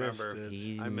don't You remember. missed it.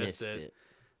 He I missed missed it. it.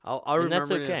 I'll And that's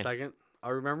remember it in a okay. second.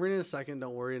 I'll remember it in a second.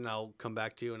 Don't worry, and I'll come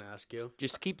back to you and ask you.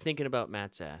 Just keep thinking about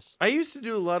Matt's ass. I used to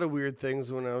do a lot of weird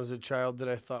things when I was a child that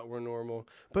I thought were normal,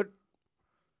 but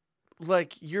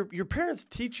like your parents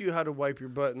teach you how to wipe your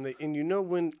butt, and you know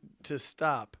when to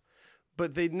stop,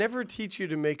 but they never teach you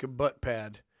to make a butt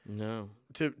pad. No.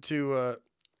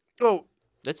 Oh,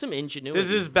 That's some ingenuity.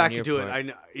 This is back on your into it. part. I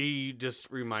know, you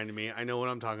just reminded me. I know what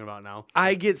I'm talking about now.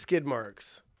 I get skid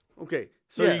marks. Okay,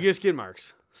 so Yes. you get skid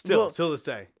marks still Well, till this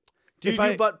day. Do you if do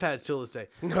I- butt pads till this day?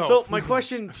 No. So my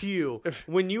question to you: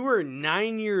 when you were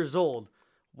 9 years old,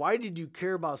 why did you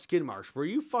care about skid marks? Were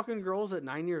you fucking girls at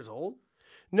 9 years old?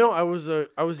 No, I was.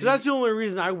 'Cause that's the only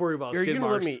reason I worry about You're skid gonna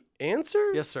marks. let me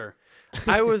answer? Yes, sir.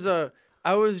 I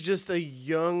was just a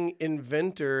young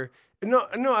inventor. No,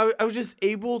 I was just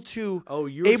able to. Oh,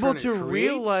 you were able trying to create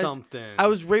realize something. I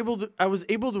was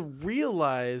able to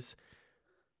realize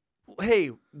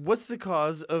hey, what's the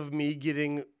cause of me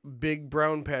getting big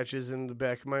brown patches in the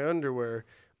back of my underwear?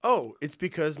 Oh, it's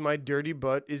because my dirty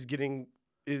butt is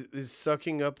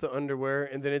sucking up the underwear,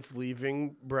 and then it's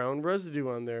leaving brown residue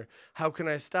on there. How can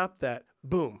I stop that?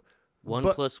 Boom. 1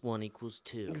 + 1 =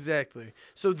 2. Exactly.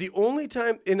 So the only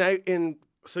time,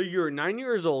 So you were 9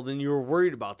 years old and you were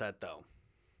worried about that though.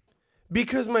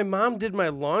 because my mom did my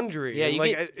laundry. Yeah,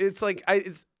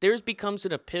 and There's becomes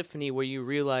an epiphany where you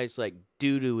realize like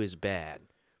doo-doo is bad.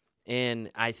 And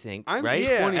I think, I'm right?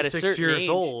 Yeah. 26 years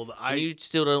old. and you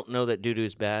still don't know that doo-doo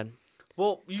is bad?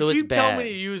 Well, you So it's keep telling me bad.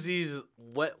 to use these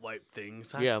wet wipe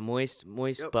things. Yeah, moist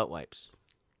Yep. butt wipes.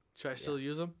 Should I still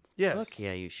use them? yes. Fuck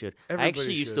yeah, you should. I Everybody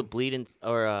actually used to should. bleed I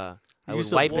You would used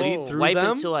to wipe bleed it, through wipe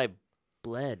them? until I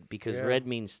bled because Yeah. red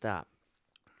means stop.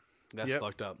 That's Yep.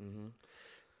 fucked up.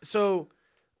 So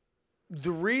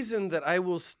the reason that I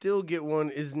will still get one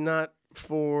is not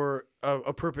for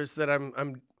a purpose that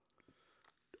I'm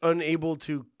unable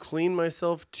to clean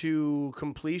myself to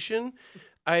completion.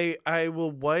 I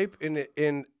will wipe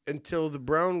in until the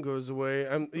brown goes away.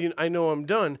 I know I'm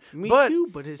done. Me but, too,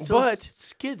 but it's still but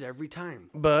skids every time.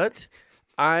 but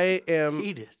I am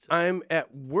Hate it. I'm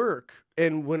at work,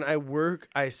 and when I work,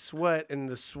 I sweat, and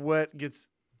the sweat gets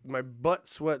my butt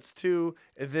sweats too,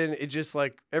 and then it just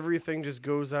like everything just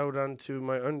goes out onto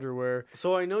my underwear.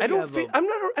 So I know I you don't have feel a,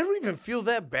 I don't even feel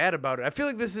that bad about it. I feel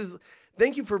like this is.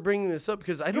 Thank you for bringing this up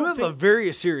because I you don't have a think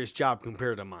very serious job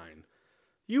compared to mine.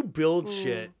 You build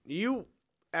shit. You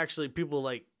actually people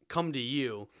like come to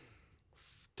you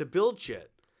to build shit.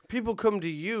 people come to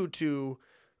you to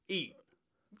Eat.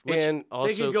 and They can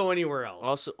Also, go anywhere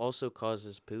else. also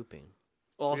causes pooping.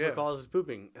 Also Yeah. causes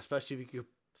pooping, especially if you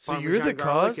so Parmesan you're the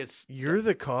garlic, cause. it's- You're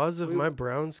the cause of We- my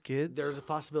brown skids. there's a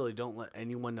possibility. Don't let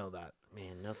anyone know that.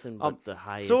 Man, nothing but the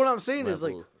highest. so what I'm saying is,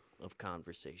 like- level of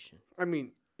conversation. I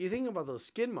mean, you think about those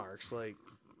skid marks. Like,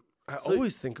 I so-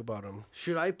 always think about them.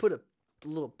 should I put a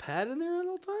little pad in there at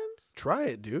all times? Try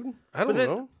it, dude. I don't But then,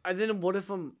 know. and then what if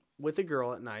I'm with a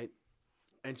girl at night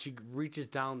and she reaches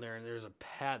down there and there's a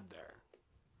pad there?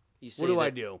 You What say do I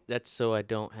that- do? That's so I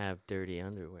don't have dirty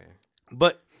underwear.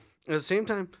 But at the same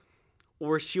time,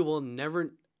 or she will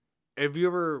never. Have you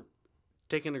ever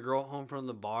taken a girl home from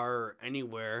the bar or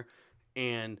anywhere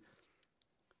and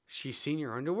she's seen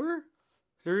your underwear?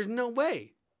 There's no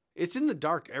way. It's in the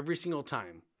dark every single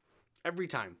time. Every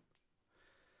time.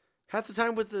 Half the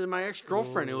time with my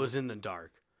ex-girlfriend, it was in the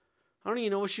dark. I don't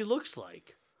even know what she looks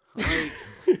like. Like,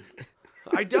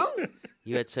 I don't.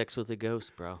 You had sex with a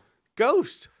ghost, bro.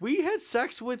 Ghost. We had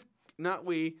sex with, not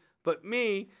we, but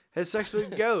me had sex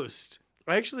with Ghost.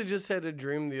 I actually just had a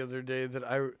dream the other day that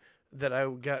I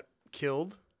got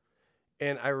killed,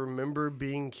 and I remember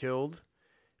being killed,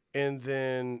 and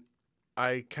then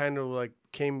I kind of like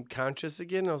came conscious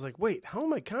again. I was like, wait, how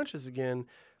am I conscious again?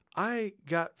 I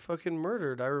got fucking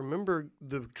murdered. I remember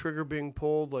the trigger being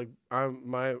pulled, like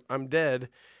I'm dead,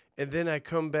 and then I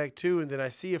come back to, and then I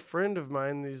see a friend of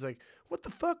mine, and he's like, "What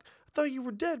the fuck? I thought you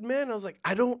were dead, man." I was like,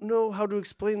 I don't know how to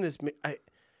explain this.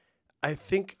 I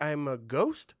think I'm a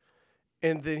ghost.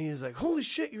 And then he's like, "Holy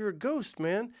shit, you're a ghost,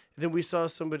 man." And then we saw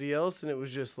somebody else, and it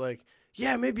was just like,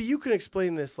 "Yeah, maybe you can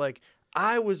explain this. Like,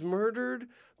 I was murdered,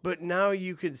 but now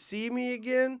you can see me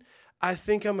again. I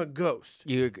think I'm a ghost."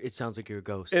 It sounds like you're a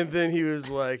ghost. And then he was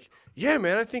like, "Yeah,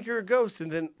 man, I think you're a ghost." And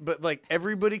then, but like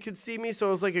everybody could see me, so I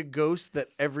was like a ghost that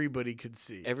everybody could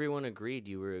see. Everyone agreed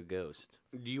you were a ghost.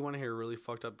 Do you want to hear a really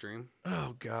fucked up dream?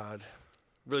 Oh God.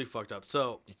 Really fucked up.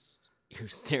 So, You're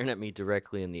staring at me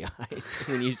directly in the eyes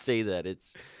when you say that.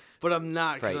 It's but I'm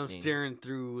not because I'm Frightening. staring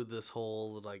through this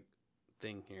whole like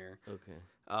thing here.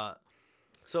 okay.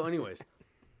 So, anyways,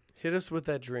 Hit us with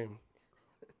that dream.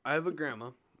 I have a grandma,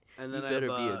 and then You I have better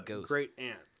be a a ghost. great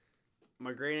aunt.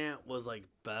 My great aunt was like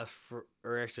best for,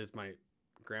 or actually, it's my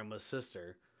grandma's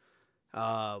sister.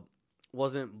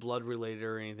 Wasn't blood related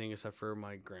or anything except for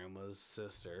my grandma's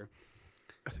sister.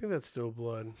 I think that's still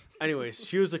blood. Anyways,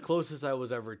 she was the closest I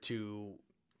was ever to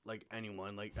like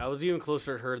anyone. Like I was even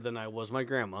closer to her than I was my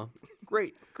grandma.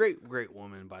 Great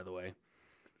woman, by the way.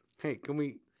 Hey, can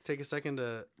we take a second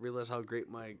to realize how great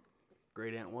my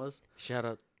great aunt was? Shout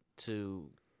out to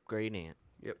Great Aunt.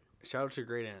 Yep. Shout out to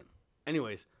great aunt.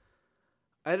 Anyways,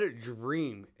 I had a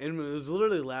dream, and it was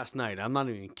literally last night. I'm not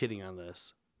even kidding on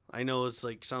this. I know it's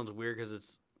like sounds weird because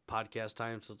it's podcast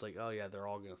time, so it's like, oh yeah, they're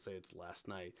all gonna say it's last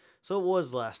night. So it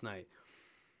was last night.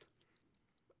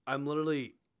 I'm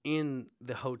literally in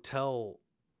the hotel,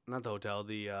 not the hotel,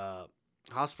 the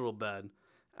hospital bed,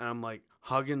 and I'm like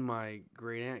hugging my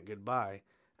great aunt goodbye,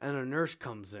 and a nurse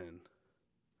comes in,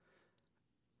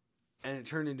 and it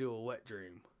turned into a wet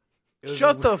dream.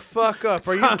 Shut the fuck up.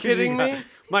 Are you kidding me?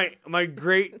 My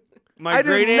great I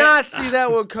great did aunt, not see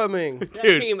that one coming. That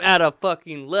Dude. came out of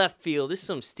fucking left field. This is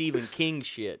some Stephen King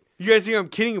shit. You guys think I'm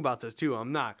kidding about this too?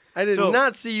 I'm not. I did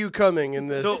not see you coming in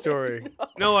this story.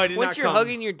 No, I did not Once you're come.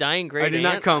 hugging your dying great I did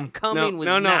aunt, not come. coming No, was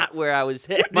no. not where I was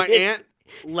headed. My aunt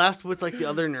left with like the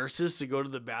other nurses to go to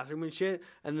the bathroom and shit,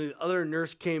 and the other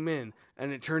nurse came in,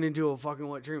 and it turned into a fucking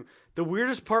wet dream. The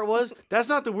weirdest part was that's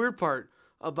not the weird part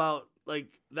about like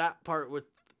that part with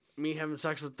me having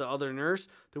sex with the other nurse.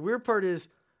 The weird part is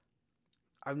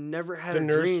I've never had a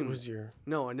dream.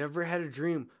 No, I never had a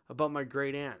dream about my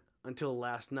great aunt until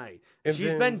last night. And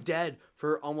She's been dead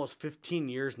for almost 15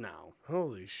 years now.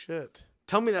 Holy shit.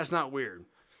 Tell me that's not weird.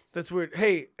 That's weird.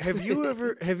 Hey, have you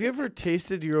ever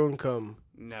tasted your own cum?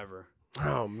 Never.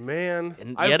 Oh man.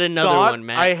 And yet another one,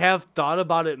 Matt. I have thought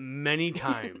about it many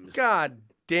times. God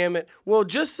damn it. Well,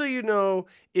 just so you know,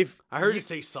 if I heard you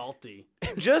say salty.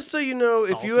 just so you know,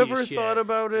 if you Salty ever as shit. thought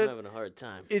about I'm it, having a hard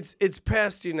time. it's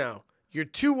past you now. You're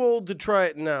too old to try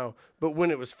it now, but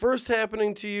when it was first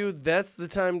happening to you, that's the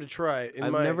time to try it.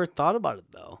 I've never thought about it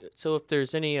though. So if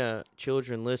there's any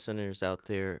children listeners out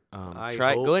there, go I ahead and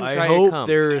try I your hope cum.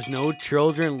 there is no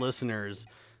children listeners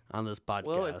on this podcast.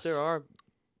 Well, if there are,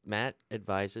 Matt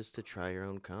advises to try your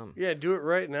own cum. Yeah, do it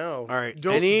right now. All right.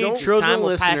 Don't Any don't children Time will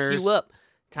listeners, pass you up.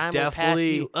 Time will pass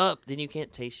definitely you up. Then you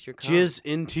can't taste your cum. jizz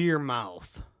into your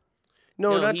mouth.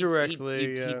 No, not he-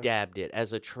 directly. He dabbed it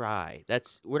as a try.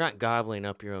 We're not gobbling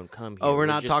up your own cum here. Oh, we're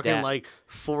not just talking like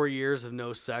 4 years of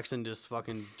no sex and just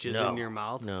fucking jizz in your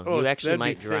mouth. No, Oh, you actually that'd be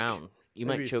might thick. drown. You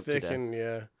That'd might be choke to thick death. and,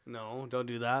 yeah. No, don't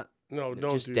do that. No,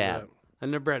 don't just do dab. that. I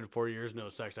never had 4 years no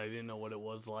sex. I didn't know what it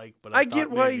was like, but I thought get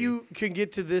why maybe- you can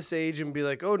get to this age and be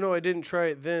like, "Oh no, I didn't try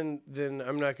it then. Then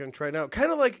I'm not going to try it now."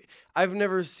 Kind of like I've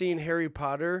never seen Harry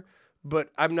Potter,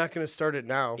 but I'm not going to start it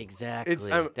now.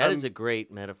 Exactly. I'm That is a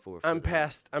great metaphor. For I'm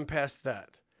that. past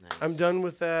that. Nice. I'm done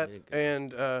with that, Way to go.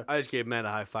 and I just gave Matt a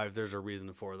high five. There's a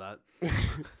reason for that.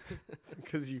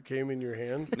 because you came in your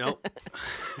hand. Nope.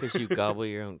 Because you gobble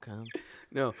your own cum.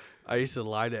 No, I used to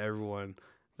lie to everyone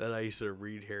that I used to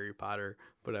read Harry Potter,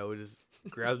 but I would just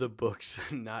grab the books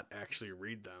and not actually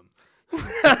read them.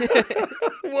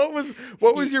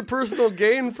 What was your personal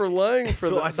gain for lying for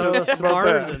So that? I thought I was about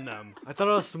smarter that? than them. I thought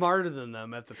I was smarter than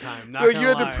them at the time. Not No, gonna you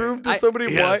had lie. to prove to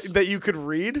somebody yes. that you could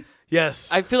read. Yes.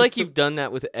 I feel like you've done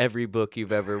that with every book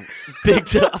you've ever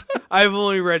picked up. I've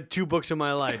only read 2 books in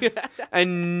my life,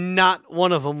 and not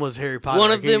one of them was Harry Potter.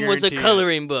 One I of can them was a guarantee you.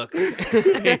 coloring book.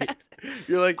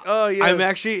 You're like, oh yes, I'm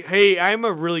actually, hey, I'm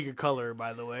a really good colorer,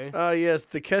 by the way. oh yes,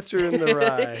 The Catcher in the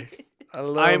Rye. I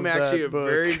love I'm that actually a book.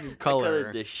 very good Colored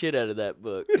colorer. the shit out of that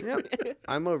book. Yep.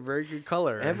 I'm a very good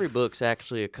colorer. Every book's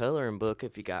actually a coloring book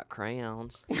if you got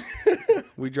crayons.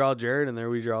 We draw Jared in there.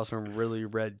 We draw some really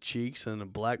red cheeks and a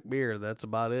black beard. That's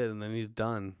about it, and then he's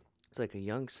done. It's like a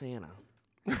young Santa.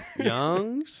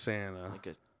 Young Santa. Like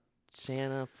a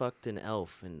Santa fucked an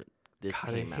elf, and this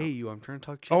God, I came out. hate you. I'm trying to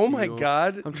talk shit Oh to my you.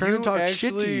 God! I'm trying to you talk shit to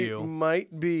actually you.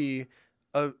 Might be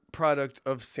a product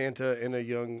of Santa and a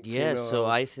young. Yeah, female so elf.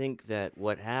 I think that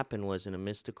what happened was in a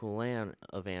mystical land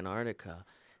of Antarctica,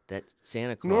 that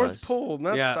Santa Claus, North Pole,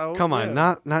 not Yeah, South. come on,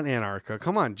 yeah. not Antarctica.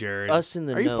 Come on, Jared. us in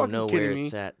the Are you know fucking know kidding where me?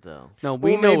 it's at though. No,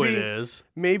 we Well, know maybe- it is.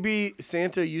 Maybe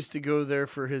Santa used to go there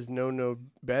for his no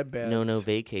bad. No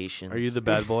vacations. Are you the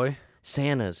bad boy?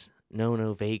 Santa's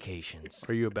no vacations?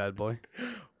 Are you a bad boy?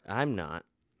 I'm not.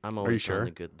 I'm you always sure? on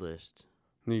the good list.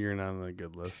 No, you're not on the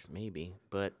good list. Maybe,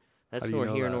 but that's How do you nor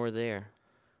know here that? nor there.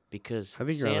 Because I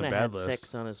think you're on the Santa bad had list.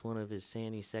 sex on one of his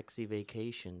Sandy sexy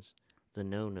vacations, the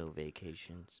no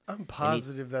vacations. I'm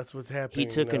positive that's what's happening.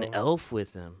 He took an now. elf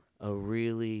with him, a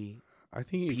really I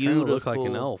think you kind of look like an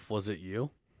Beautiful. elf. Was it you?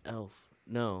 elf.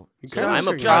 No, You So kinda I'm a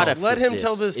look like Josh, product. let of him this.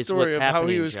 tell this It's story what's of how he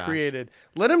happening, was Josh. created.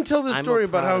 Let him tell the I'm a story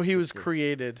about how product he of was this.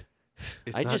 created.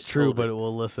 It's I not just true, told but it. it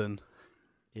will listen.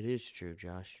 It is true,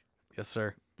 Josh. Yes,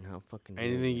 sir. No fucking. dare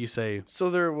Anything you say. So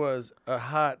there was a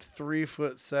hot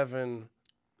 3'7"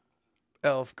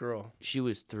 elf girl. She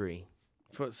was 3.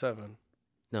 7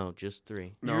 No, just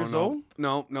 3. years old.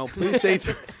 No. Please say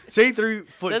say 3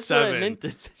 foot That's 7. what I meant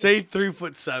to say. Say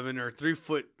 3'7" or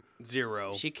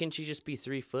 3'0". Can she just be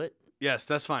 3 foot? Yes,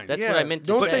 that's fine. That's Yeah, what I meant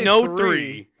to don't but say say. no 3,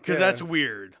 3, because yeah. that's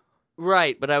weird.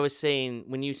 Right, but I was saying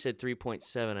when you said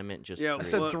 3.7, I meant just Yeah, I 3.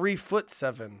 said What?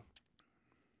 3'7".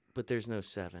 But there's no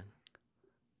 7.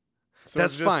 So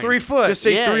That's it's just fine. 3 foot. Just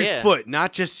say Yeah, 3 yeah. foot,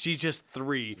 not just she's just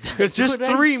 3. Because just what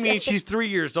I 3 means said. she's 3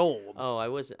 years old. Oh, I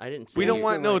didn't say We don't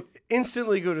want no.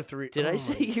 instantly go to 3. Did I my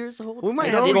say years old? We might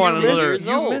I have to did go on say another- years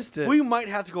You old. missed it. We might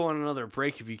have to go on another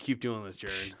break if you keep doing this,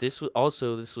 Jared. This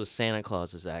was Santa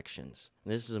Claus's actions.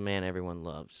 This is a man everyone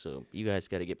loves, so you guys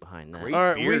got to get behind that. Great. All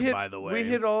right, beard, by the way. we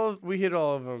hit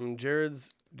all of them.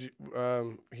 Jared's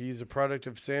he's a product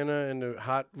of Santa and a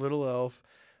hot little elf.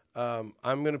 I'm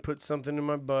gonna put something in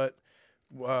my butt.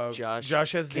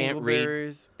 Josh has can't read.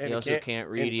 dingleberries. And He also can't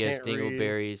read. He has can't read.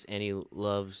 dingleberries, and he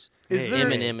loves Is there-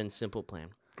 M&M and Simple Plan.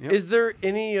 Yep. Is there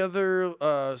any other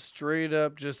straight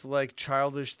up just like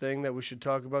childish thing that we should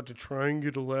talk about to try and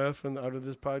get a laugh out of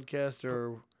this podcast?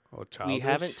 Or Oh, We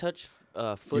haven't touched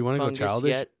foot you wanna go fungus childish?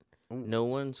 yet. Ooh. No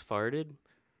one's farted.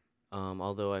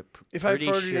 Although if I pretty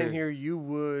farted sure, in here, you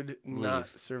would not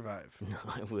survive. no,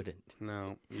 I wouldn't.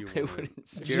 No, you I wouldn't. wouldn't.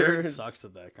 Jared Jared's- sucks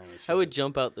at that kind of shit. I would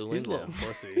jump out the He's a window. little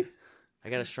pussy. I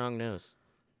got a strong nose.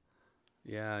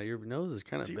 Yeah, your nose is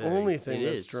kind It's of the big. only thing It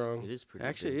that's is. strong. It is pretty.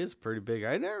 Actually, big. it is pretty big.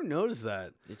 I never noticed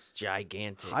that. It's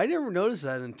gigantic. I never noticed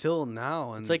that until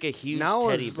now. And It's like a huge now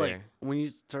teddy it's bear. like when you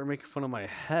start making fun of my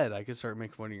head, I could start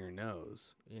making fun of your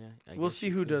nose. Yeah, I We'll guess see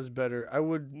you who could. does better. I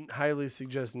would highly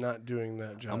suggest not doing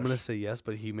that, Josh. I'm gonna say yes,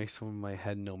 but he makes fun of my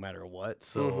head no matter what.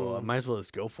 So Mhm. I might as well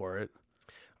just go for it.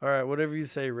 All right, whatever you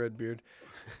say, Redbeard.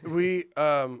 We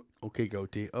Okay,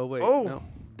 goatee. Oh wait, Oh. no,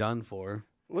 done for.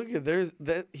 look at there's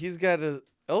that he's got a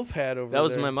elf hat over That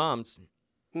was there. my mom's.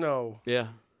 No. Yeah,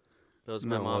 that was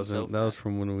my No, it mom's. wasn't. That was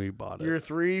from when we bought it. Your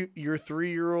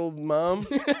 3-year-old mom?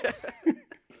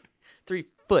 3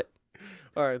 foot.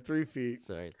 All right, 3 feet.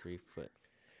 Sorry, 3 foot.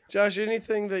 Josh,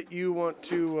 anything that you want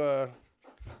to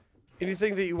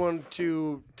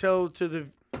tell to the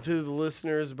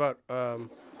listeners about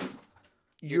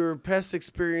your past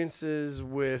experiences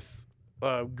with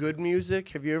good music?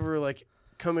 Have you ever like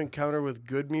come encounter with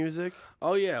good music?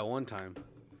 Oh yeah, one time.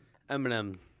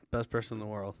 Eminem, best person in the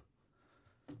world.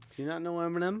 Do you not know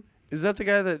Eminem? Is that the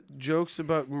guy that jokes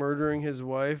about murdering his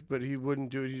wife, but he wouldn't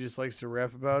do it? He just likes to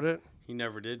rap about it. He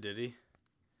never did he?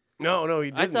 No,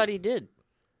 he didn't. I thought he did.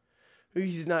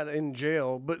 He's not in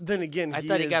jail, but then again, I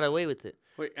thought he got away with it.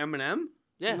 Wait, Eminem?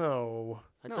 Yeah. No.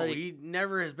 I No, thought he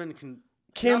never has been.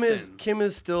 Kim nothing.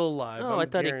 is still alive. No, I'm I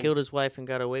thought he guaranteed. killed his wife and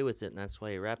got away with it, and that's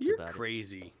why he rapped You're about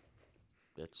crazy. it.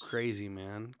 That's Crazy,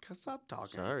 man. Stop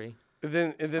talking. sorry. And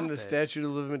then Stop the it. statute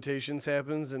of limitations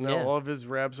happens, and now Yeah. all of his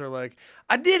raps are like,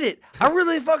 "I did it! I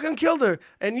really fucking killed her,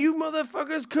 and you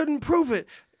motherfuckers couldn't prove it."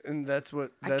 And that's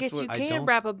what. I guess you I can don't-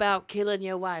 rap about killing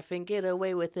your wife and get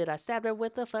away with it. I stabbed her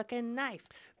with a fucking knife.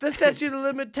 The statute of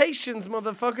limitations,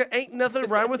 motherfucker, ain't nothing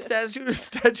rhyme with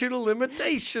statute of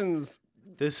limitations.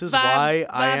 This is why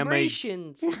I am a.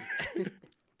 Vibrations.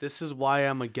 This is why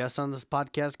I'm a guest on this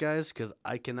podcast, guys, because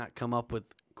I cannot come up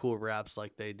with cool raps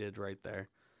like they did right there.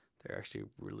 They're actually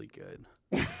really good.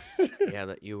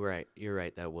 Yeah, you're right. You're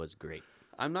right. That was great.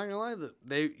 I'm not gonna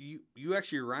lie, you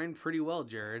actually rhymed pretty well,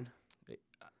 Jared.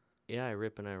 Yeah, I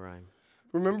rip and I rhyme.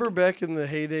 Remember back in the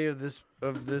heyday of this,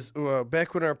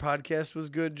 back when our podcast was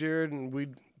good, Jared, and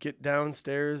we'd get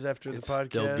downstairs after It's the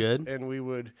still podcast, good? and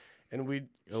we'd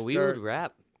Oh, we start would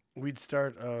rap. we'd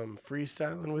start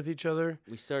freestyling with each other.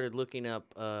 We started looking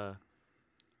up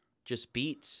just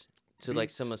beats to like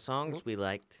some of the songs we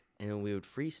liked, and then we would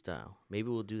freestyle. Maybe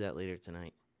we'll do that later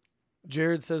tonight.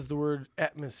 Jared says the word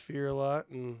atmosphere a lot,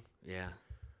 and Yeah.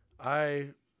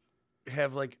 I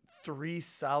have like 3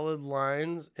 solid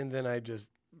lines, and then I just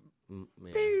Yeah.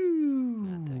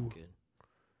 Not that good.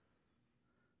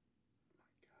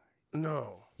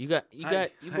 no. You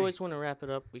Hey, boys want to wrap it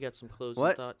up? We got some closing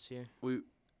What? thoughts here. We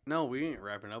ain't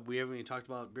wrapping up. We haven't even talked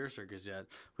about Beer Circus yet.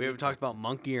 We haven't talked about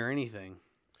Monkey or anything.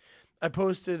 I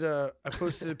posted a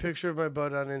picture of my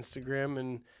butt on Instagram,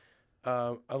 and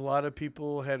a lot of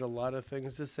people had a lot of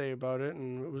things to say about it,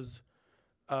 and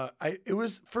it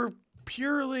was for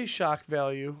purely shock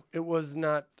value. It was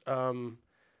not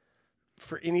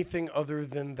for anything other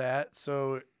than that.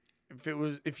 So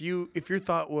if your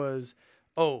thought was,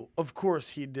 oh, of course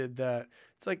he did that,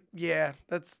 it's like, yeah,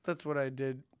 that's what I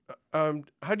did.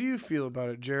 How do you feel about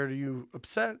it, Jared? Are you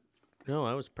upset? No,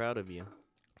 I was proud of you.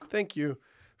 Thank you.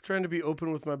 Trying to be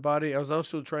open with my body. I was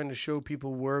also trying to show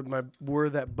people where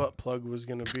that butt plug was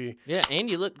gonna be. Yeah, and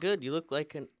you look good. You look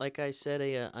like I said,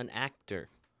 an actor.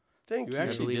 Thank You you.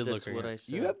 actually believe did that's look what like I it.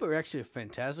 said. You have actually a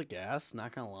fantastic ass.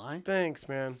 Not gonna lie. Thanks,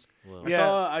 man. Well,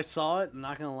 Yeah. I saw it.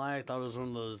 Not gonna lie. I thought it was one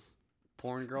of those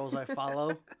porn girls I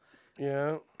follow.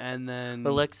 Yeah. And then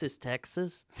Alexis,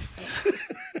 Texas.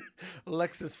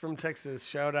 Alexis from Texas,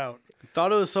 shout out.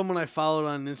 Thought it was someone I followed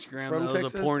on Instagram From that was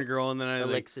Texas? a porn girl, and then I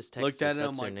Alexis, Texas, looked at it and I'm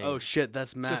that's her like, name. oh shit,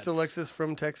 that's Matt. Just Alexis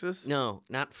from Texas? No,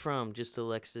 not from. Just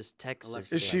Alexis, Texas.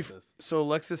 Alexis. Is she Texas. So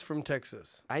Alexis from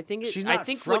Texas? I think it, She's I not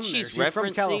think from what there. she's She's referencing.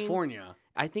 from California.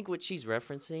 I think what she's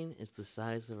referencing is the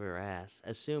size of her ass,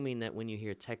 assuming that when you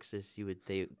hear Texas, you would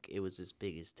think it was as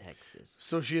big as Texas.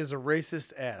 So she has a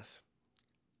racist ass.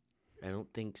 I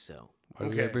don't think so. Why do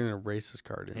we gotta bring a racist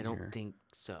card in I don't here? think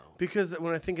so. Because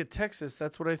when I think of Texas,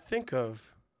 that's what I think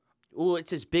of. Well,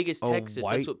 it's as big as A Texas.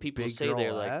 white That's what people big say. girl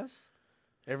They're like, ass?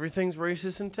 Everything's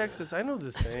racist in Texas. I know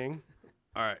this saying.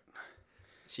 All right.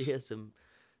 she has some.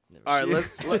 Never All right,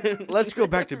 seen- let's go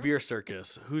back to Beer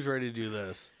Circus. Who's ready to do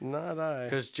this? Not I.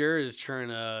 Because Jared is trying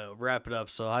to wrap it up,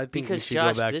 so I think Because we should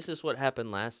Josh, go back. this is what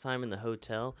happened last time in the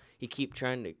hotel. He keep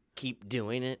trying to keep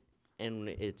doing it, and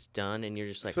it's done, and you're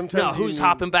just like, Sometimes no, you who's need-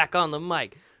 hopping back on the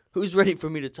mic? Who's ready for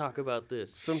me to talk about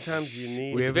this? Sometimes you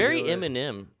need. It's to very do it.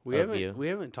 Eminem we of haven't you. we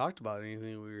haven't talked about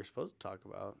anything we were supposed to talk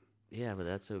about. Yeah, but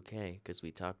that's okay because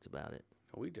we talked about it.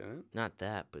 No, we didn't. Not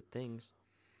that, but things,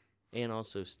 and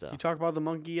also stuff. You talked about the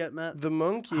monkey yet, Matt? The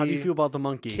monkey. How do you feel about the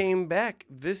monkey? Came back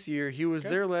this year. He was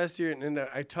Okay. there last year, and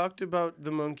I talked about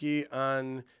the monkey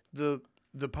on the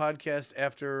podcast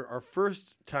after our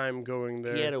first time going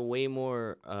there. He had a way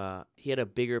more. He had a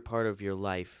bigger part of your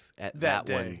life at That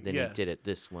that, one day, than yes. he did at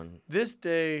this one. This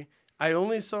day, I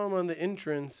only saw him on the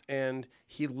entrance, and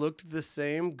he looked the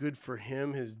same. Good for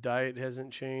him. His diet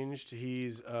hasn't changed.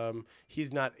 He's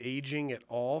not aging at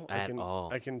all. At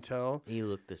all. I can tell. He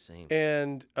looked the same.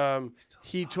 And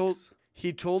he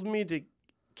told me to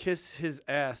kiss his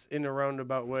ass in a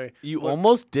roundabout way. You Look,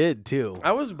 almost did too.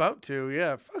 I was about to.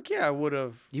 Yeah. Fuck yeah, I would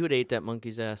have. You would have ate that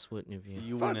monkey's ass, wouldn't have you?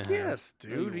 You Fuck wouldn't have. yes, No,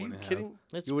 dude. you Are you wouldn't have. kidding?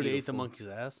 That's You would have ate the beautiful. monkey's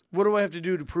ass. What do I have to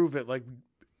do to prove it? Like,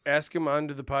 ask him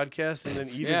onto the podcast and then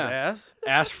eat Yeah. his ass?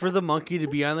 Ask for the monkey to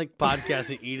be on the podcast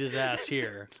and eat his ass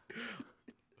here.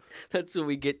 That's what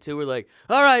we get to. We're like,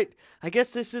 all right, I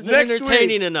guess this isn't Next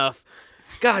entertaining week. enough.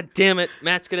 God damn it,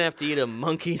 Matt's gonna have to eat a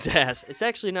monkey's ass. It's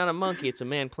actually not a monkey; it's a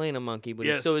man playing a monkey, but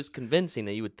he's so Yes. convincing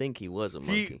that you would think he was a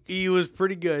monkey. He was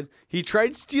pretty good. He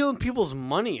tried stealing people's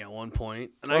money at one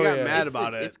point, and I Oh, got yeah. mad It's-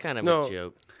 about it's, it. It's kind of No. a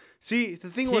joke. See, the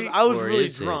thing was, I was Or really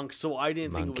is it drunk, so I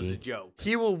didn't think it was a monkey? joke.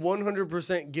 He will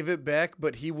 100% give it back,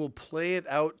 but he will play it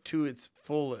out to its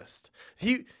fullest.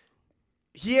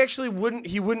 He actually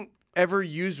wouldn't ever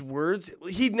use words.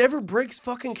 He never breaks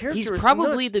fucking character. He's It's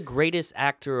probably nuts. the greatest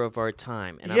actor of our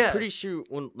time, and I'm pretty Yes. sure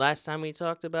when last time we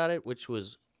talked about it, which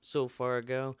was so far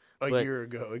ago, a but, year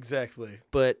ago, exactly.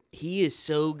 but he is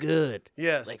so good.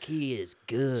 Yes. Like he is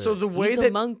good. So the way He's that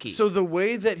a monkey. So the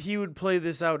way that he would play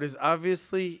this out is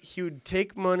obviously he would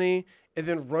take money and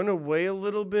then run away a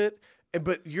little bit,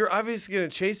 but you're obviously going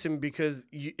to chase him because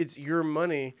it's your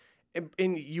money,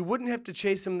 and you wouldn't have to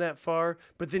chase him that far.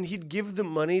 But then he'd give the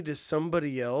money to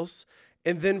somebody else,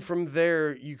 and then from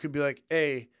there you could be like,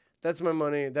 "Hey, that's my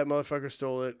money. That motherfucker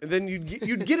stole it," and then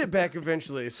you'd get it back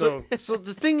eventually. So So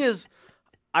the thing is,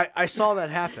 I saw that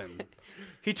happen.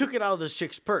 He took it out of this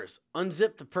chick's purse,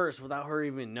 unzipped the purse without her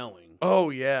even knowing. oh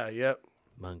yeah, yep.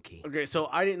 monkey. Okay, so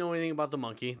I didn't know anything about the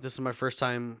monkey. This is my first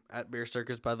time at Beer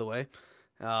Circus, by the way.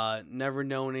 Never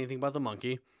known anything about the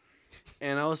monkey.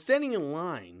 And I was standing in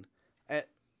line.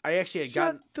 I actually had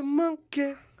gotten Shot the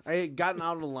monkey. I had gotten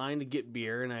out of the line to get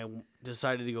beer, and I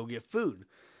decided to go get food.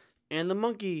 And the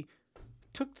monkey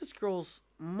took this girl's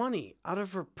money out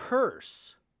of her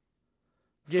purse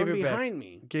Gave from it back. behind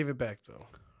me. Gave it back though.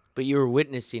 But you were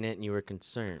witnessing it and you were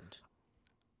concerned.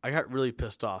 I got really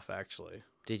pissed off, actually.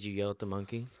 Did you yell at the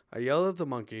monkey? I yelled at the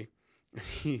monkey, and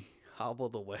he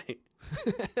hobbled away.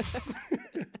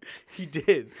 He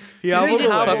did. He He hobbled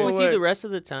didn't away. Fuck hobble with away. you the rest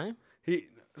of the time?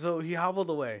 So he hobbled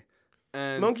away.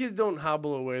 And Monkeys don't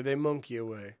hobble away; they monkey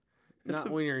away. not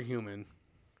when you're human.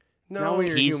 No, not when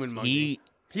you're a He's human monkey.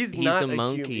 he's he's not a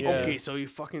monkey, human. dude. Okay, so he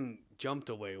fucking jumped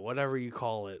away, whatever you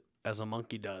call it, as a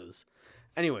monkey does.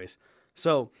 Anyways,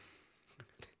 so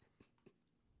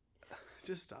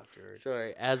just stop, Jared.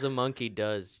 Sorry, as a monkey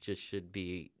does just should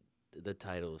be the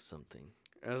title of something.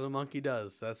 As a monkey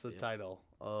does. That's the Yeah. title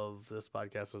of this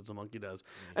podcast. As a monkey does.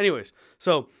 Anyways,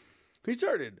 so he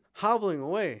started hobbling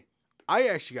away. I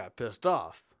actually got pissed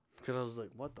off because I was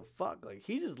like, "What the fuck?" Like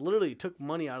he just literally took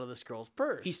money out of this girl's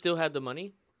purse. He still had the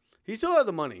money? He still had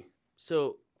the money.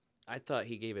 So I thought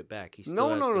he gave it back. He still No,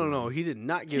 has no, the no, money. no. He did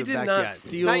not give He it did back not yet.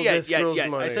 steal not yet, this yet, girl's yet.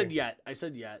 money. I said yet. I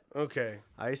said yet. Okay.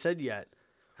 I said yet.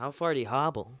 How far did he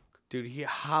hobble? Dude, he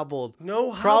hobbled.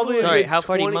 No, Probably hobbling. Sorry, good how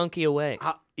far did he 20 monkey away?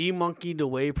 He monkeyed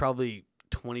away probably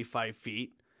 25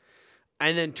 feet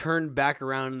and then turned back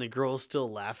around and the girl's still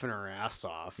laughing her ass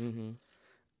off. Mm-hmm.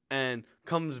 and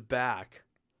comes back.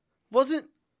 Wasn't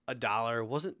 $1,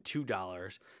 wasn't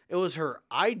 $2. It was her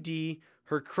ID,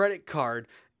 her credit card,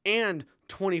 and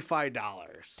 $25.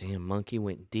 Damn, Monkey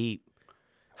went deep.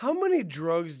 How many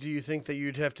drugs do you think that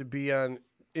you'd have to be on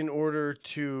in order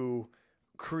to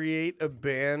create a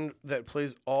band that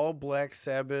plays all Black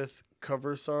Sabbath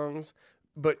cover songs,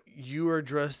 but you are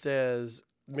dressed as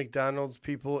McDonald's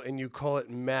people and you call it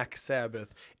Mac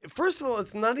Sabbath? First of all,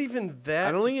 it's not even that.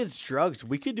 I don't think it's drugs.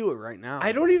 We could do it right now.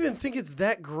 I don't even think it's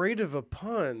that great of a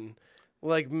pun.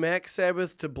 Like Mac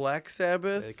Sabbath to Black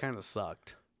Sabbath. It kind of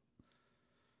sucked.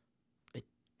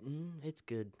 It's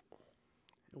good.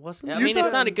 It wasn't. I mean,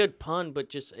 it's not a good pun, but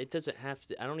just it doesn't have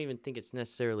to. I don't even think it's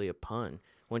necessarily a pun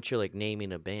once you're like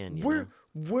naming a band. You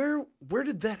know? Where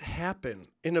did that happen?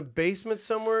 In a basement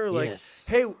somewhere? Like, yes.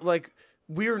 Hey, like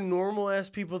we're normal ass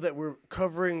people that were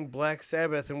covering Black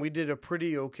Sabbath, and we did a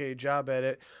pretty okay job at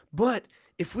it. But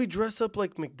if we dress up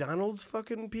like McDonald's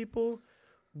fucking people,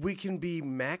 we can be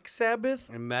Mac Sabbath.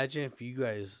 Imagine if you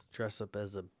guys dress up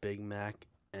as a Big Mac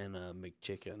and a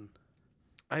McChicken.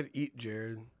 I'd eat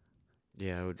Jared.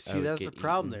 Yeah, I would. See, that's the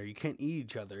problem there. You can't eat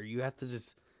each other. You have to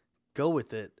just go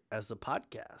with it as a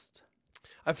podcast.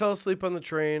 I fell asleep on the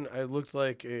train. I looked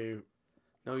like a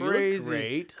No, you look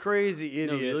great. crazy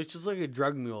idiot. No, you look just like a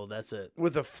drug mule. That's it.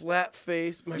 With a flat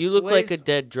face. You look like a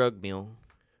dead drug mule.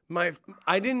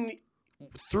 I didn't.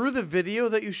 Through the video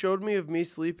that you showed me of me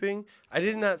sleeping, I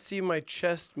did not see my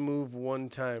chest move one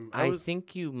time. I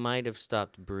think you might have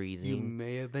stopped breathing. You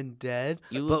may have been dead,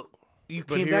 but you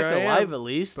came back alive at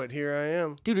least. But here I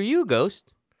am. Dude, are you a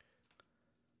ghost?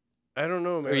 I don't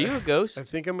know, man. Are you a ghost? I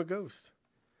think I'm a ghost.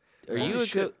 Are you a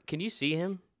ghost? Can you see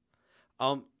him?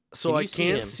 So I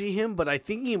can't see him, but I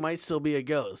think he might still be a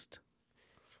ghost.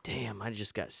 Damn,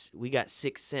 we got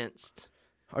sixth sensed.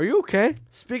 Are you okay?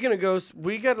 Speaking of ghosts,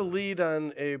 we got a lead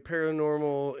on a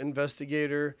paranormal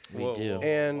investigator. We do.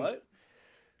 And what?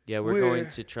 Yeah, we're going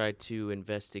to try to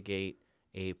investigate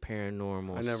a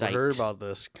paranormal site. I never heard about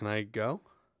this. Can I go?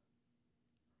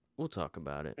 We'll talk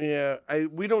about it. Yeah,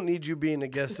 we don't need you being a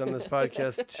guest on this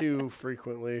podcast too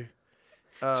frequently.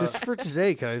 Just for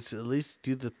today, can I at least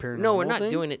do the paranormal No, we're not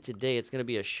thing? doing it today. It's going to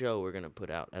be a show we're going to put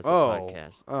out as a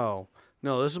podcast. Oh,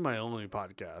 no, this is my only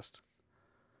podcast.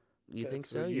 You think That's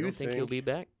so? what You you don't think think. you'll be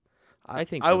back? I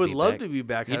think I you'll would be love back. to be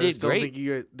back. You I did just don't great. think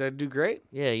did I do great?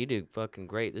 Yeah, you do fucking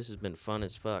great. This has been fun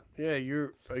as fuck. Yeah,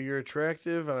 you're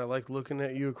attractive, and I like looking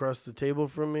at you across the table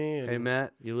from me. And Hey,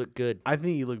 Matt. You look good. I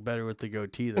think you look better with the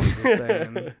goatee, though. Just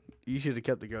saying. You should have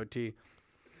kept the goatee.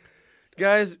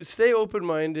 guys, stay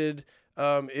open-minded.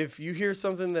 If you hear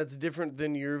something that's different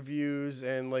than your views,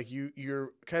 and like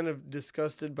you're kind of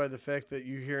disgusted by the fact that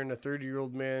you're hearing a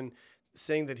 30-year-old man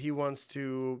saying that he wants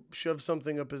to shove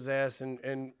something up his ass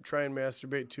and try and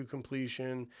masturbate to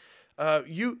completion,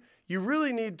 you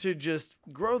really need to just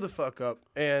grow the fuck up,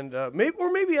 and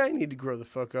maybe I need to grow the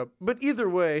fuck up. But either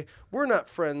way, we're not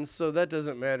friends, so that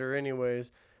doesn't matter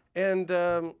anyways. And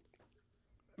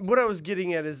what I was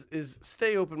getting at is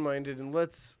stay open-minded, and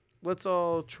let's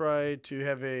all try to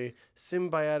have a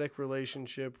symbiotic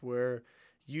relationship where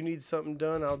you need something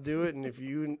done, I'll do it, and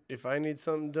if I need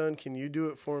something done, can you do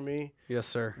it for me? Yes,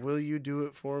 sir. Will you do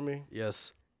it for me?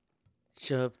 Yes.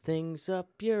 Shove things up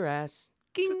your ass.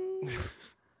 Ging.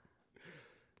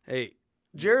 Hey,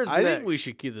 Jared's I next. think we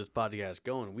should keep this podcast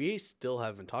going. We still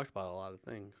haven't talked about a lot of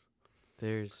things.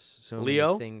 There's so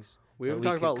Leo? many things. We haven't that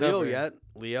talked could about Leo cover. yet.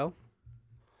 Leo?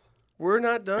 We're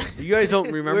not done. You guys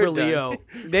don't remember We're done. Leo.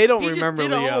 They don't He remember just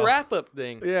did Leo. a whole wrap-up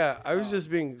thing. Yeah, I was just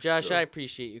being Josh, I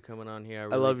appreciate you coming on here. I,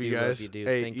 really love do you guys. Love you, dude.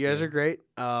 Hey, Thank you guys are great.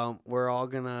 We're all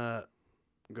gonna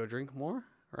go drink more,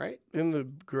 right? in the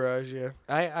garage, yeah.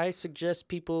 I suggest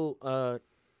people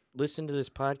listen to this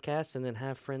podcast and then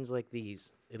have friends like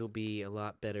these. It'll be a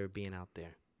lot better being out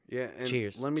there. Yeah. And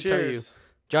Cheers. Let me tell you, Cheers.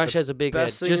 Josh has a big head.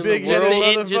 best thing Just, in the just world, to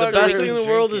end- just motherfucker. the so best we thing in can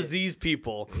the world drink is these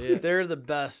people. Yeah. They're the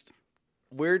best.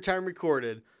 Weird Time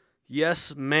Recorded.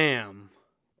 Yes, ma'am.